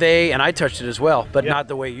 Are they, and I touched it as well, but not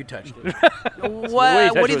the way you touched it.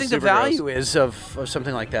 What do you think the value is of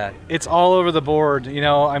something like that? It's all over the board.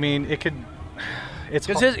 I mean, it could...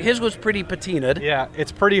 Because his was pretty patinaed. Yeah,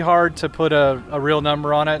 it's pretty hard to put a real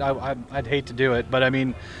number on it. I'd hate to do it, but I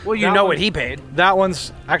mean... Well, you know what he paid. That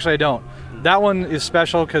one's... Actually, I don't. That one is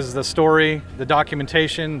special because the story, the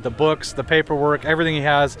documentation, the books, the paperwork, everything he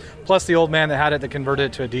has, plus the old man that had it that converted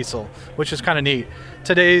it to a diesel, which is kind of neat.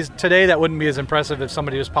 Today, that wouldn't be as impressive if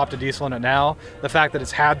somebody just popped a diesel in it now. The fact that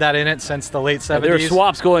it's had that in it since the late 70s. There were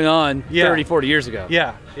swaps going on 30, 40 years ago.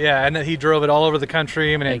 Yeah, and that he drove it all over the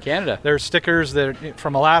country. I mean, Canada. There's stickers that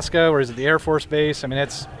from Alaska, where he's at the Air Force Base. I mean,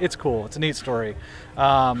 it's cool. It's a neat story. It's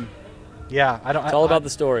all about the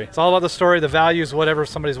story. It's all about the story. The value is whatever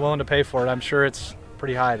somebody's willing to pay for it. I'm sure it's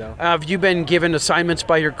pretty high, though. Have you been given assignments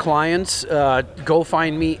by your clients? Go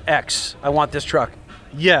find me X. I want this truck.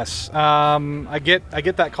 Yes, I get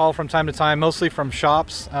that call from time to time, mostly from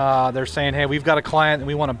shops. They're saying, "Hey, we've got a client and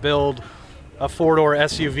we want to build a 4-door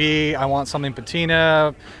SUV. I want something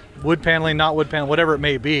patina, wood paneling, not wood paneling, whatever it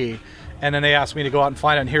may be." And then they ask me to go out and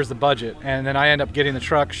find it, and here's the budget. And then I end up getting the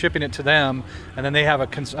truck, shipping it to them, and then they have a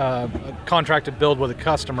contracted build with a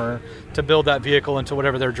customer to build that vehicle into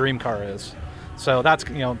whatever their dream car is. So that's,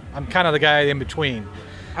 I'm kind of the guy in between.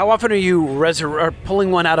 How often are you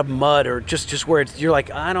pulling one out of mud, or just where you're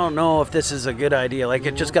like, I don't know if this is a good idea, like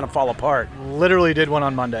it's just going to fall apart? Literally did one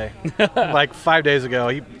on Monday, like 5 days ago.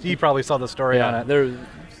 He probably saw the story on it. They're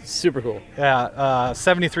super cool. Yeah,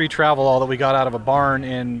 73 Travelall that we got out of a barn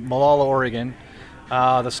in Molalla, Oregon.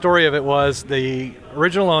 The story of it was the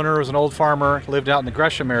original owner was an old farmer, lived out in the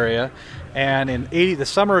Gresham area, and in the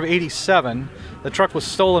summer of '87, the truck was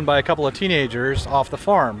stolen by a couple of teenagers off the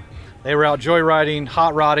farm. They were out joyriding,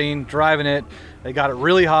 hot rodding, driving it. They got it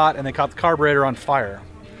really hot, and they caught the carburetor on fire.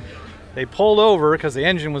 They pulled over because the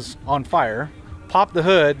engine was on fire, popped the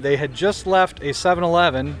hood. They had just left a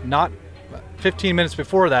 7-Eleven, not 15 minutes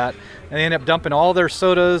before that, and they ended up dumping all their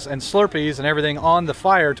sodas and Slurpees and everything on the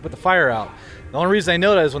fire to put the fire out. The only reason they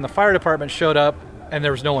know that is when the fire department showed up and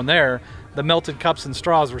there was no one there, the melted cups and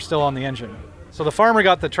straws were still on the engine. So the farmer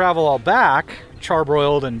got the Travelall back,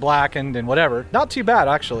 charbroiled and blackened and whatever. Not too bad,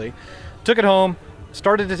 actually. Took it home,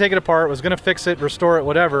 started to take it apart, was going to fix it, restore it,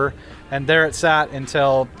 whatever, and there it sat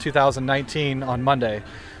until 2019 on Monday.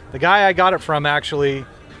 The guy I got it from actually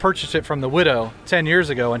purchased it from the widow 10 years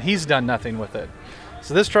ago, and he's done nothing with it.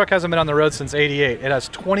 So this truck hasn't been on the road since '88. It has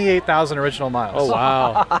 28,000 original miles. Oh,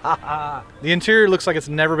 wow. The interior looks like it's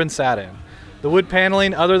never been sat in. The wood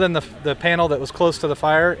paneling, other than the panel that was close to the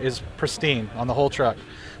fire, is pristine on the whole truck.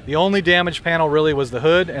 The only damaged panel really was the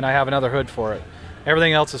hood, and I have another hood for it.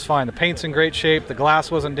 Everything else is fine. The paint's in great shape. The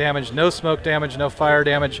glass wasn't damaged. No smoke damage, no fire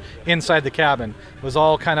damage inside the cabin. It was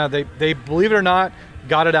all kind of, they believe it or not,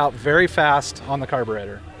 got it out very fast on the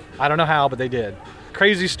carburetor. I don't know how, but they did.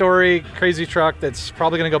 Crazy story, crazy truck that's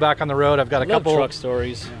probably going to go back on the road. I've got a couple truck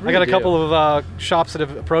stories. I got a couple of shops that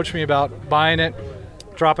have approached me about buying it,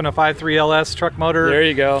 dropping a 5.3 LS truck motor. There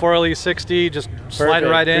you go. 4LE60, just slide it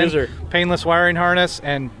right in, Cruiser. painless wiring harness,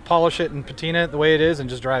 and polish it and patina it the way it is, and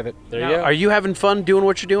just drive it. There you Now, go. are you having fun doing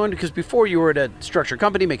what you're doing? Because before you were at a structure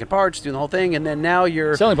company making parts, doing the whole thing, and then now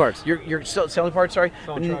you're Selling parts. You're selling parts. Sorry,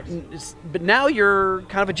 Selling trucks. But now you're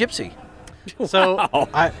kind of a gypsy. So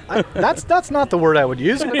I that's not the word I would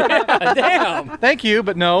use. But Damn. thank you,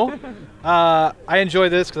 but no. I enjoy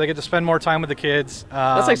this because I get to spend more time with the kids.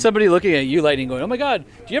 That's like somebody looking at you, Lightning, going, "Oh my God,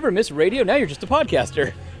 do you ever miss radio? Now you're just a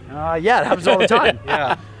podcaster." Yeah, it happens all the time.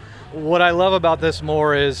 Yeah. What I love about this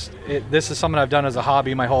more is this is something I've done as a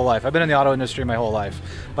hobby my whole life. I've been in the auto industry my whole life,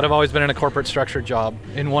 but I've always been in a corporate structured job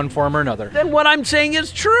in one form or another. Then what I'm saying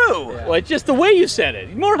is true. Well, it's just the way you said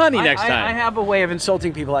it. More honey next time. I have a way of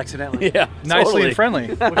insulting people accidentally. Yeah, Nicely totally. and friendly.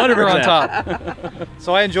 With finger on top.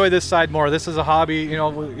 So I enjoy this side more. This is a hobby. You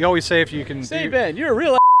know, you always say if you can. Say, Ben, you're a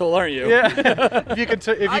real asshole, aren't you? Yeah. if you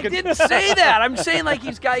can. I didn't say that. I'm saying like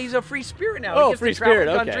he's a free spirit now. Oh, he gets free to travel spirit,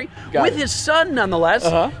 the okay. country Got with it. his son, nonetheless.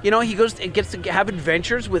 Uh-huh. You know, he gets to have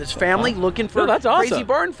adventures with his family, looking for No, that's awesome. crazy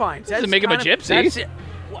barn finds. Doesn't That's make him a kind of- gypsy. that's it.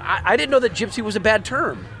 Well, I didn't know that gypsy was a bad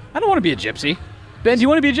term. I don't want to be a gypsy. Ben, do you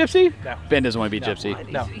want to be a gypsy? No. Ben doesn't want to be a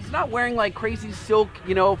gypsy. He's not wearing like crazy silk,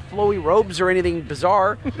 flowy robes or anything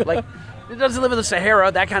bizarre. Like, he doesn't live in the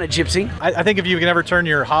Sahara, that kind of gypsy. I think if you can ever turn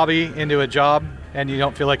your hobby into a job and you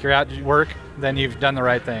don't feel like you're at work, then you've done the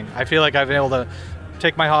right thing. I feel like I've been able to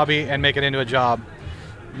take my hobby and make it into a job.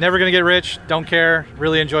 Never going to get rich, don't care,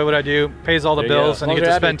 really enjoy what I do, pays all the There you go. bills, As and long you as get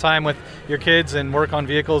to you're spend time with your kids and work on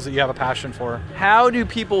vehicles that you have a passion for. How do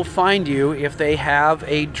people find you if they have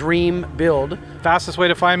a dream build? Fastest way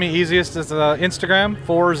to find me, easiest, is Instagram,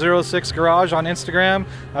 406 Garage on Instagram.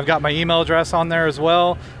 I've got my email address on there as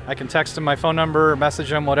well. I can text them my phone number, message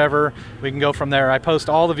them, whatever. We can go from there. I post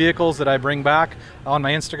all the vehicles that I bring back on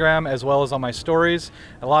my Instagram as well as on my stories.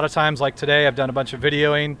 A lot of times, like today, I've done a bunch of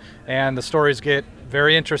videoing, and the stories get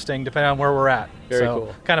very interesting depending on where we're at. Very so,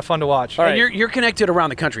 cool. Kind of fun to watch. And you're connected around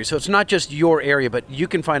the country, so it's not just your area, but you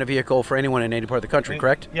can find a vehicle for anyone in any part of the country,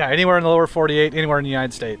 correct? Yeah, anywhere in the lower 48, anywhere in the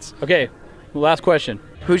United States. Okay, last question.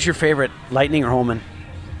 Who's your favorite, Lightning or Holman?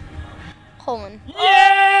 Holman.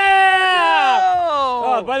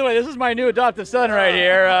 Oh, by the way, this is my new adopted son right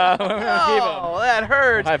here. We're gonna keep him. Oh, that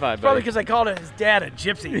hurts. High five, Probably buddy. because I called his dad a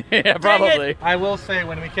gypsy. Yeah, probably. I will say,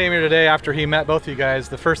 when we came here today after he met both of you guys,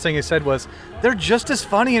 the first thing he said was, they're just as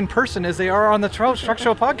funny in person as they are on the Truck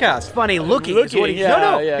Show podcast. Funny looking is what he yeah,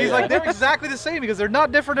 No, yeah, he's yeah. like, they're exactly the same because they're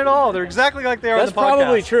not different at all. They're exactly like they are That's on the podcast.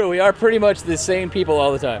 probably true. We are pretty much the same people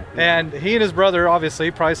all the time. And he and his brother,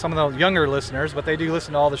 obviously, probably some of the younger listeners, but they do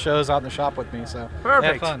listen to all the shows out in the shop with me. So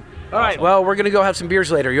Perfect. Have fun. All right, well, we're going to go have some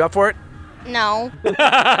beers later. You up for it? No.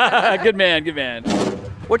 Good man, good man.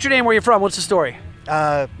 What's your name? Where you from? What's the story?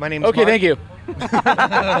 My name's Okay, Mark. thank you.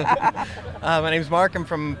 My name's Mark. I'm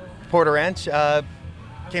from Porter Ranch.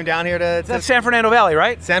 Came down here to That's San Fernando Valley,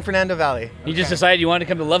 right? San Fernando Valley. You just decided you wanted to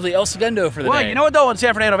come to lovely El Segundo for the Well, day. you know what, though? In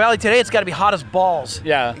San Fernando Valley today, it's got to be hot as balls.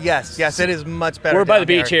 Yeah. Yes, it is much better. We're by the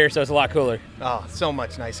down beach here, so it's a lot cooler. Oh, so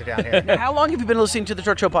much nicer down here. How long have you been listening to the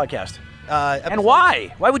Truck Show podcast? And And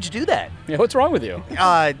why? Why would you do that? Yeah, what's wrong with you?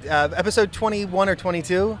 Episode 21 or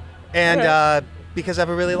 22, and because I have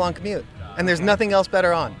a really long commute, and there's nothing else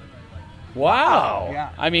better on. Wow. Yeah.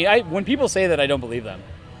 I mean, when people say that, I don't believe them.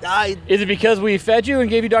 I Is it because we fed you and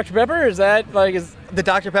gave you Dr. Pepper? Or is that like the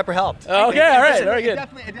Dr. Pepper helped. Okay, all right, very It good.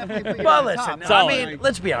 definitely put you Well, on listen. top. I mean,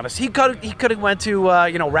 let's be honest. He could have went to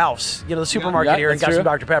Ralph's, the supermarket Yeah, here, and that's got some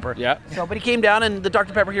true. Dr. Pepper. Yeah. So, but he came down, and the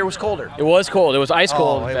Dr. Pepper here was colder. It was cold. It was ice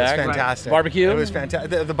cold. Oh, in it was fact. fantastic. Barbecue? It was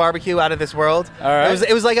fantastic. The barbecue out of this world. All right.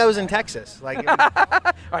 It was like I was in Texas. Like,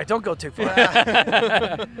 All right, don't go too far.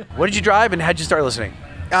 What did you drive, and how'd you start listening?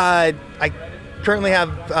 I currently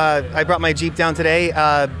have. I brought my Jeep down today.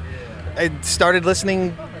 I started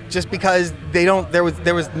listening just because they don't. There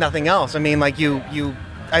was nothing else. I mean, like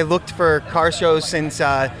I looked for car shows since.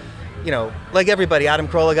 Like everybody, Adam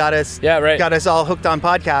Carolla got us. Yeah, right. Got us all hooked on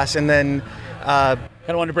podcasts, and then.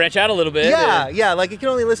 Kind of wanted to branch out a little bit. Yeah. Like you can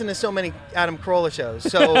only listen to so many Adam Carolla shows,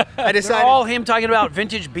 so I decided. They're all him talking about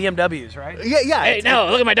vintage BMWs, right? Yeah. Hey, no,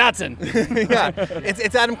 look at my Datsun. Yeah,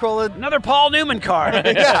 it's Adam Carolla. Another Paul Newman car.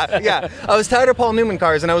 Yeah. I was tired of Paul Newman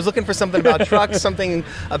cars, and I was looking for something about trucks, something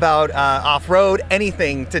about off-road,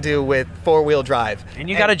 anything to do with four-wheel drive. And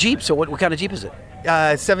you got a Jeep, so what kind of Jeep is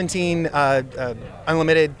it? 17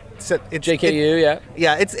 unlimited JKU,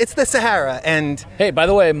 yeah. It's the Sahara, and hey, by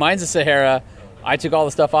the way, mine's a Sahara. I took all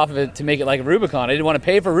the stuff off of it to make it like a Rubicon. I didn't want to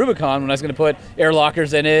pay for Rubicon when I was going to put air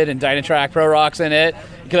lockers in it and Dynatrac Pro Rocks in it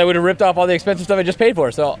because I would have ripped off all the expensive stuff I just paid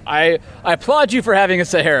for. So I applaud you for having a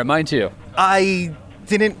Sahara. Mine too. I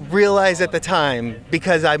didn't realize at the time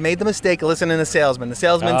because I made the mistake of listening to the salesman. The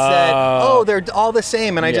salesman said, "Oh, they're all the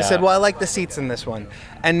same," and I just said, "Well, I like the seats in this one."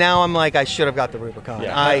 And now I'm like, I should have got the Rubicon.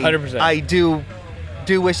 Yeah, 100%. I do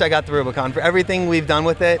wish I got the Rubicon for everything we've done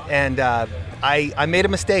with it, and I made a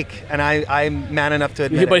mistake, and I'm man enough to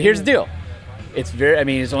admit it. But here's the deal. It's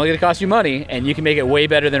it's only going to cost you money, and you can make it way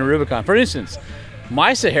better than a Rubicon. For instance,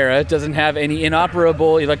 my Sahara doesn't have any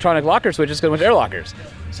inoperable electronic locker switches because it went air lockers.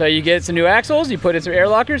 So you get some new axles, you put in some air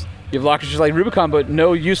lockers, you have lockers just like Rubicon, but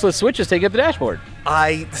no useless switches taking up the dashboard.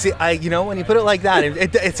 When you put it like that,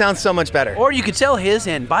 it sounds so much better. Or you could sell his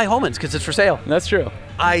and buy Holman's because it's for sale. That's true.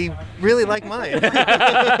 I really like mine.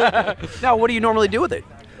 Now, what do you normally do with it?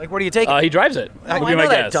 Like, where do you take it? He drives it. I know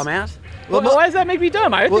that, dumbass. Well, why does that make me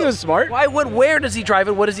dumb? I think it was smart. Where does he drive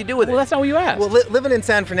it? What does he do with it? Well, that's not what you asked. Well, living in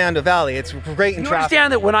San Fernando Valley, it's great in you traffic.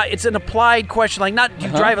 understand that it's an applied question, like not do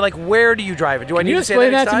you drive it, like where do you drive it? Do I Can need you to say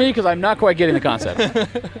explain that that to me? Because I'm not quite getting the concept.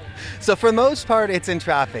 So for the most part, it's in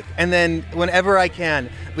traffic. And then whenever I can,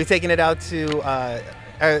 we've taken it out to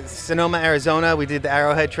Sonoma, Arizona. We did the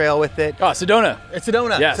Arrowhead Trail with it. Oh, Sedona. It's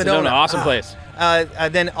Sedona. Yeah, Sedona. Awesome place.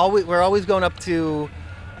 Then we're always going up to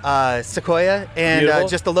Sequoia and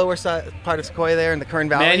just the lower side part of Sequoia there in the Kern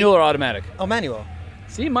Valley. Manual or automatic? Oh, manual.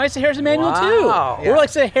 See, my Sahara's a manual too. Yeah. We're like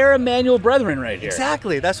Sahara manual brethren right here.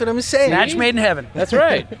 Exactly. That's what I'm saying. Match made in heaven. That's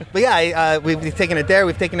right. But yeah, we've taken it there.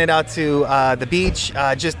 We've taken it out to the beach,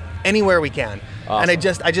 just anywhere we can. Awesome. And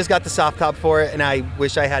I just got the soft top for it, and I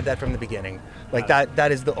wish I had that from the beginning. Like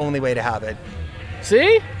that is the only way to have it.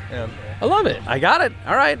 See? Yeah. I love it. I got it.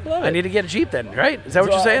 All right. I need to get a Jeep then, right? Is that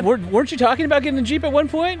what you're saying? Weren't you talking about getting a Jeep at one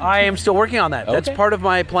point? I am still working on that. Okay. That's part of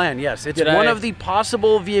my plan, yes. It's one of the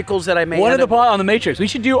possible vehicles that I may on the Matrix. We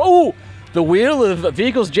should do, the wheel of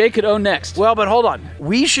vehicles Jay could own next. Well, but hold on.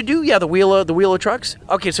 We should do, the wheel of trucks.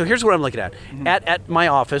 Okay, so here's what I'm looking at. Mm-hmm. At my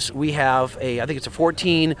office, we have I think it's a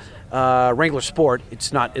 14 Wrangler Sport.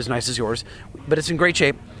 It's not as nice as yours, but it's in great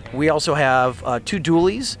shape. We also have 2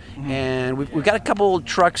 dualies, and we've got a couple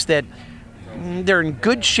trucks that they're in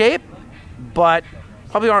good shape, but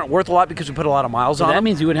probably aren't worth a lot because we put a lot of miles on them. That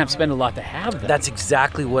means you wouldn't have to spend a lot to have them. That's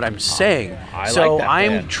exactly what I'm saying. I so like that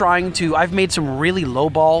I'm trying to. I've made some really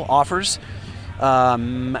lowball offers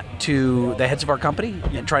to the heads of our company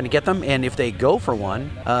and trying to get them. And if they go for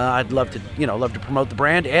one, I'd love to promote the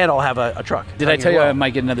brand, and I'll have a truck. Did I tell you I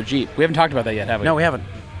might get another Jeep? We haven't talked about that yet, have we? No, we haven't.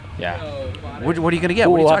 Yeah. What are you going to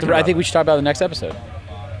get? What are you talking about? I think we should talk about it in the next episode.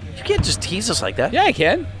 You can't just tease us like that. Yeah, I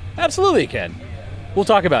can. Absolutely, I can. We'll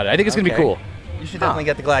talk about it. I think it's going to be cool. You should definitely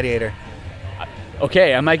get the Gladiator.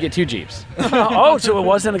 Okay, I might get 2 Jeeps. Oh, so it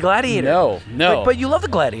wasn't a Gladiator? No. But you love the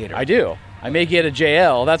Gladiator. I do. I may get a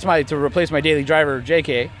JL. That's to replace my daily driver,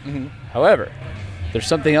 JK. Mm-hmm. However, there's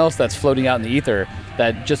something else that's floating out in the ether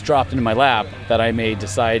that just dropped into my lap that I may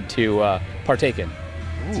decide to partake in.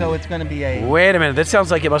 So it's going to be a... Wait a minute. That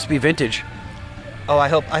sounds like it must be vintage. Oh, I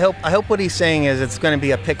hope what he's saying is it's going to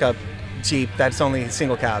be a pickup Jeep that's only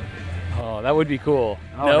single cab. Oh, that would be cool.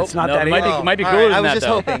 Oh, no, it's not that it easy. might be All cooler right, than that,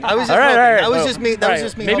 though. I was just hoping. That was just me. That was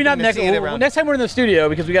just me. Maybe not next. Around. Next time we're in the studio,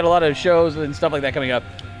 because we got a lot of shows and stuff like that coming up.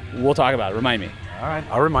 We'll talk about it. Remind me. All right,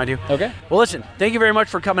 I'll remind you. Okay. Well, listen, thank you very much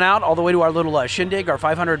for coming out all the way to our little shindig, our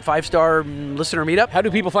 500 5-star listener meetup. How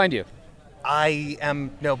do people find you? I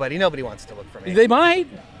am nobody. Nobody wants to look for me. They might.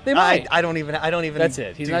 I don't even. That's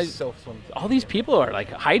it. He's not. So all these people are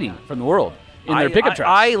like hiding from the world in their pickup trucks.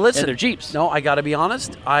 I listen. And their Jeeps. No, I got to be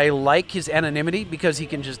honest. I like his anonymity because he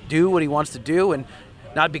can just do what he wants to do and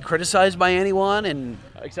not be criticized by anyone. And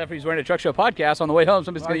except for he's wearing a Truck Show podcast on the way home.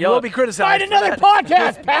 Somebody's going to yell. You'll be criticized. Find another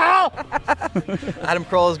podcast, pal. Adam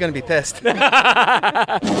Kroll is going to be pissed. All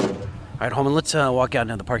right, Holman, let's walk out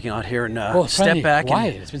into the parking lot here and step back.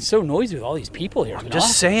 Quiet. It's been so noisy with all these people here. I'm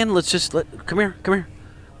just saying, come here.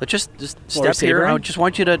 Let's just step savor here. him? I just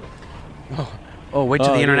want you to. Oh, wait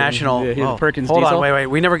till the international. The Perkins hold diesel? on, wait.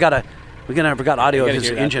 We never got audio of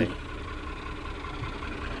his engine.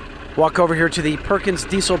 Walk over here to the Perkins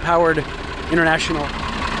diesel-powered international.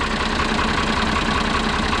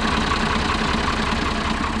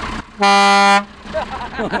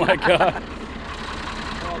 Oh my God.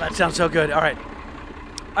 Oh, that sounds so good. All right,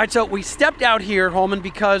 so we stepped out here, Holman,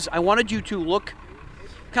 because I wanted you to look,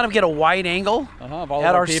 kind of get a wide angle of all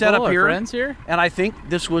at of our people, setup our here. friends here. And I think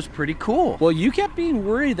this was pretty cool. Well, you kept being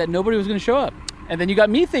worried that nobody was going to show up. And then you got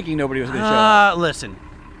me thinking nobody was going to show up. Listen.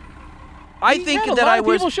 I think had a that lot I of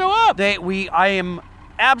was. people show up. I am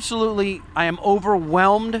absolutely, I am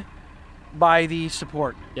overwhelmed by the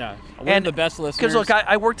support. Yeah, one of the best listeners. Because look,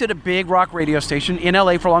 I worked at a big rock radio station in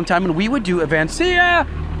LA for a long time, and we would do events. See ya!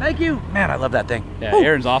 Thank you. Man, I love that thing. Yeah, Woo.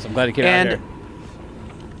 Aaron's awesome. Glad he came out here.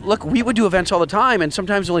 Look, we would do events all the time, and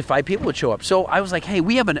sometimes only 5 people would show up. So I was like, hey,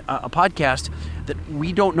 we have a podcast that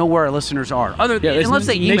we don't know where our listeners are, unless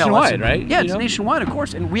they email nationwide, us. right? Yeah, it's nationwide, of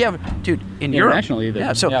course. And we have, dude, in Europe. International either.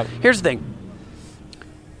 Yeah, so here's the thing.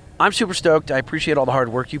 I'm super stoked. I appreciate all the hard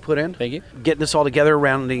work you put in. Thank you. Getting this all together,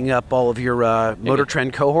 rounding up all of your Motor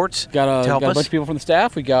Trend cohorts got to help a us. bunch of people from the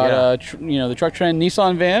staff. We got the Truck Trend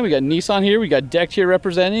Nissan van. We got Nissan here. We got Decked here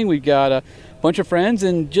representing. We got a bunch of friends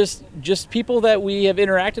and just people that we have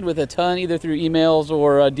interacted with a ton, either through emails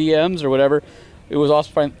or DMs or whatever. It was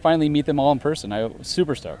awesome finally meet them all in person. I was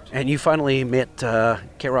super stoked. And you finally met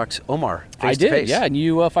K-Rock's Omar face I to did, face. yeah. And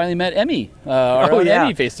you finally met Emmy, our own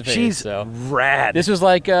Emmy face to face. She's rad. This was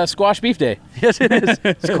like Squash Beef Day. Yes, it is.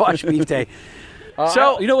 Squash Beef Day.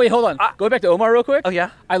 So wait, hold on. Going back to Omar real quick. Oh yeah.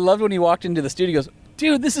 I loved when he walked into the studio. He goes,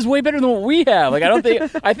 dude, this is way better than what we have. Like,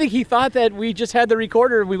 I think he thought that we just had the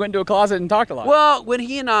recorder and we went into a closet and talked a lot. Well, when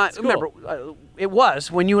he and I, remember, it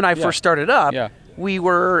was when you and I first started up, we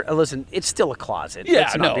were, listen, it's still a closet. Yeah,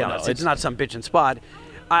 Let's not be honest. It's not some bitchin' spot.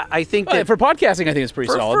 I think that. For podcasting, I think it's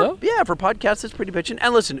pretty solid, though. Yeah, for podcasts, it's pretty bitchin'.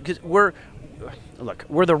 And listen, because we're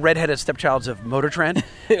the redheaded stepchilds of Motor Trend.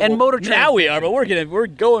 And Motor Trend. Now we are, but we're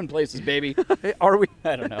going places, baby. Are we?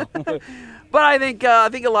 I don't know. But I think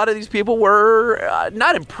a lot of these people were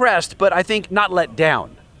not impressed, but I think not let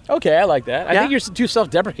down. Okay, I like that. I think you're too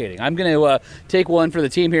self-deprecating. I'm going to take one for the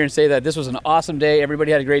team here and say that this was an awesome day.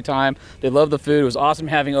 Everybody had a great time. They loved the food. It was awesome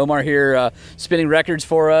having Omar here spinning records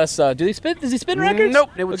for us. Does he spin records? Nope.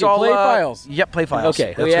 It was all play files. Yep, play files.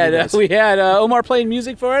 Okay, That's we had Omar playing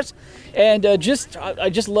music for us, and I just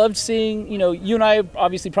loved seeing. You and I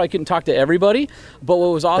obviously probably couldn't talk to everybody, but what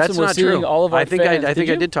was awesome was seeing all of our fans. I think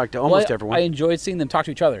I did talk to almost everyone. I enjoyed seeing them talk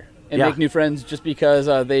to each other and make new friends just because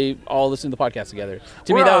they all listen to the podcast together.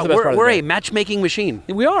 To me, that was the best part of the We're day. a matchmaking machine.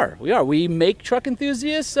 We are. We make truck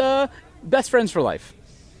enthusiasts best friends for life.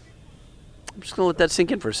 I'm just going to let that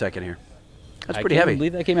sink in for a second here. That's pretty I heavy. can't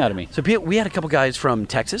believe that came out of me. So we had a couple guys from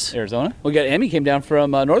Texas. Arizona. We got Emmy came down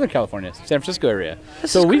from Northern California, San Francisco area.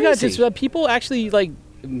 This so is we got crazy. just people actually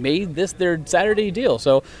made this their Saturday deal.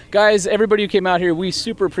 So guys, everybody who came out here, we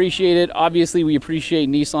super appreciate it. Obviously, we appreciate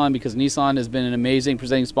Nissan because Nissan has been an amazing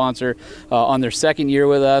presenting sponsor on their second year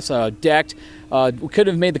with us. Decked. We could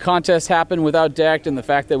have made the contest happen without Decked, and the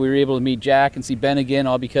fact that we were able to meet Jack and see Ben again,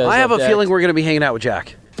 all because I have a Decked. feeling we're going to be hanging out with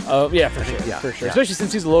Jack. Yeah, for sure. Especially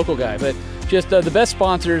since he's a local guy. But just the best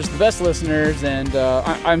sponsors, the best listeners, and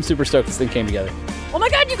I'm super stoked this thing came together. Oh my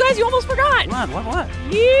God, you guys, you almost forgot. What?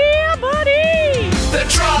 Yeah, buddy. The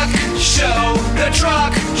Truck Show, the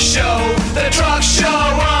Truck Show, the Truck Show.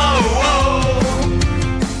 Oh.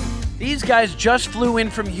 These guys just flew in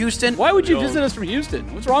from Houston. Why would you visit us from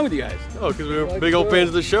Houston? What's wrong with you guys? Oh, because we're big old fans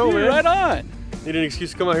of the show, man. Right on. Need an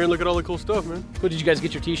excuse to come out here and look at all the cool stuff, man. Well, did you guys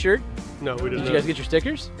get your T-shirt? No, we did not. Did you guys get your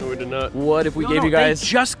stickers? No, we did not. What if we gave you guys? They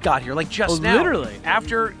just got here, now. Literally.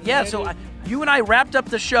 After, so you and I wrapped up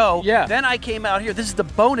the show. Yeah. Then I came out here. This is the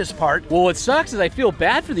bonus part. Well, what sucks is I feel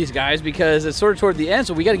bad for these guys because it's sort of toward the end,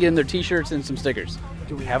 so we got to get them their T-shirts and some stickers.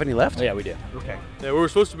 Do we have any left? Oh, yeah, we do. Okay. Yeah, we were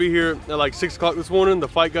supposed to be here at like 6 o'clock this morning. The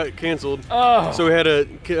fight got canceled. Oh. So we had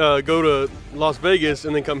to go to Las Vegas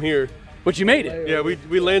and then come here. But you made it. Yeah,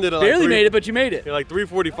 we landed at Barely made it, but you made it. Yeah, like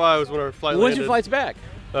 3:45 was when our flight When's landed. your flight's back?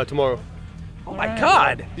 Tomorrow. Oh my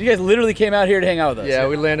God! You guys literally came out here to hang out with us. Yeah,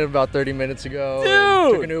 we landed about 30 minutes ago. Dude!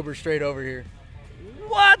 And took an Uber straight over here.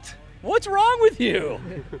 What? What's wrong with you?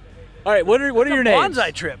 All right, what are your names?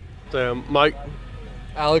 Bonsai trip. Mike.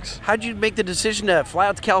 Alex. How'd you make the decision to fly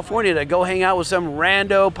out to California to go hang out with some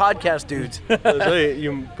rando podcast dudes? Hey,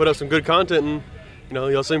 you put up some good content, and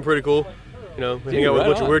y'all seem pretty cool. We hang out with a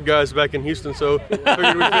bunch of weird guys back in Houston, so I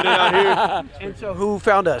figured we'd fit it out here. And so who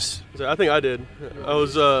found us? So I think I did. I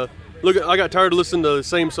was I got tired of listening to the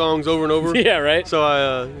same songs over and over. Yeah, right. So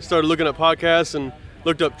I started looking at podcasts and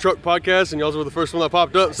looked up truck podcasts, and y'all were the first one that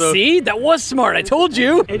popped up. So See, that was smart. I told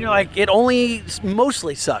you. And you're like, it only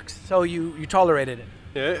mostly sucks, so you tolerated it.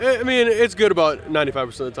 Yeah, I mean, it's good about 95%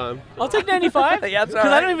 of the time. I'll take 95. Yeah, that's all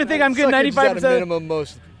Because right. I don't even think I'm good Suckering's 95%. at a minimum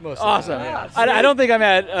most Awesome. of the time. I don't think I'm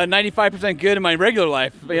at 95% good in my regular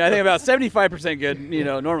life. But I think I'm about 75% good,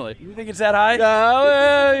 normally. You think it's that high?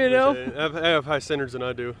 I have high standards than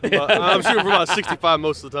I do. I'm shooting for about 65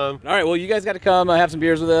 most of the time. All right, well, you guys got to come have some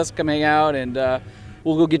beers with us, come hang out, and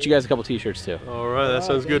we'll go get you guys a couple T-shirts, too. All right, that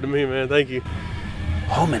sounds good to me, man. Thank you.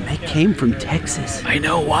 Oh, man, they came from Texas. I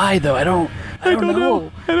know why, though. I don't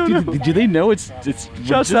know. I don't know. Do they know it's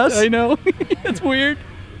just us? I know. It's weird.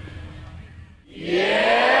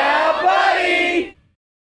 Yeah, buddy!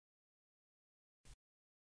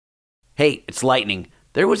 Hey, it's Lightning.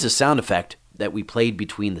 There was a sound effect that we played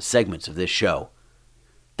between the segments of this show.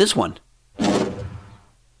 This one.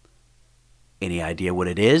 Any idea what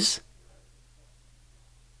it is?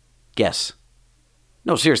 Guess.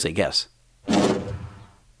 No, seriously, guess.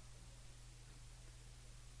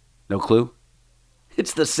 No clue?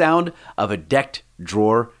 It's the sound of a decked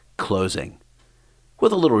drawer closing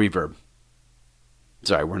with a little reverb.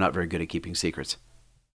 Sorry, we're not very good at keeping secrets.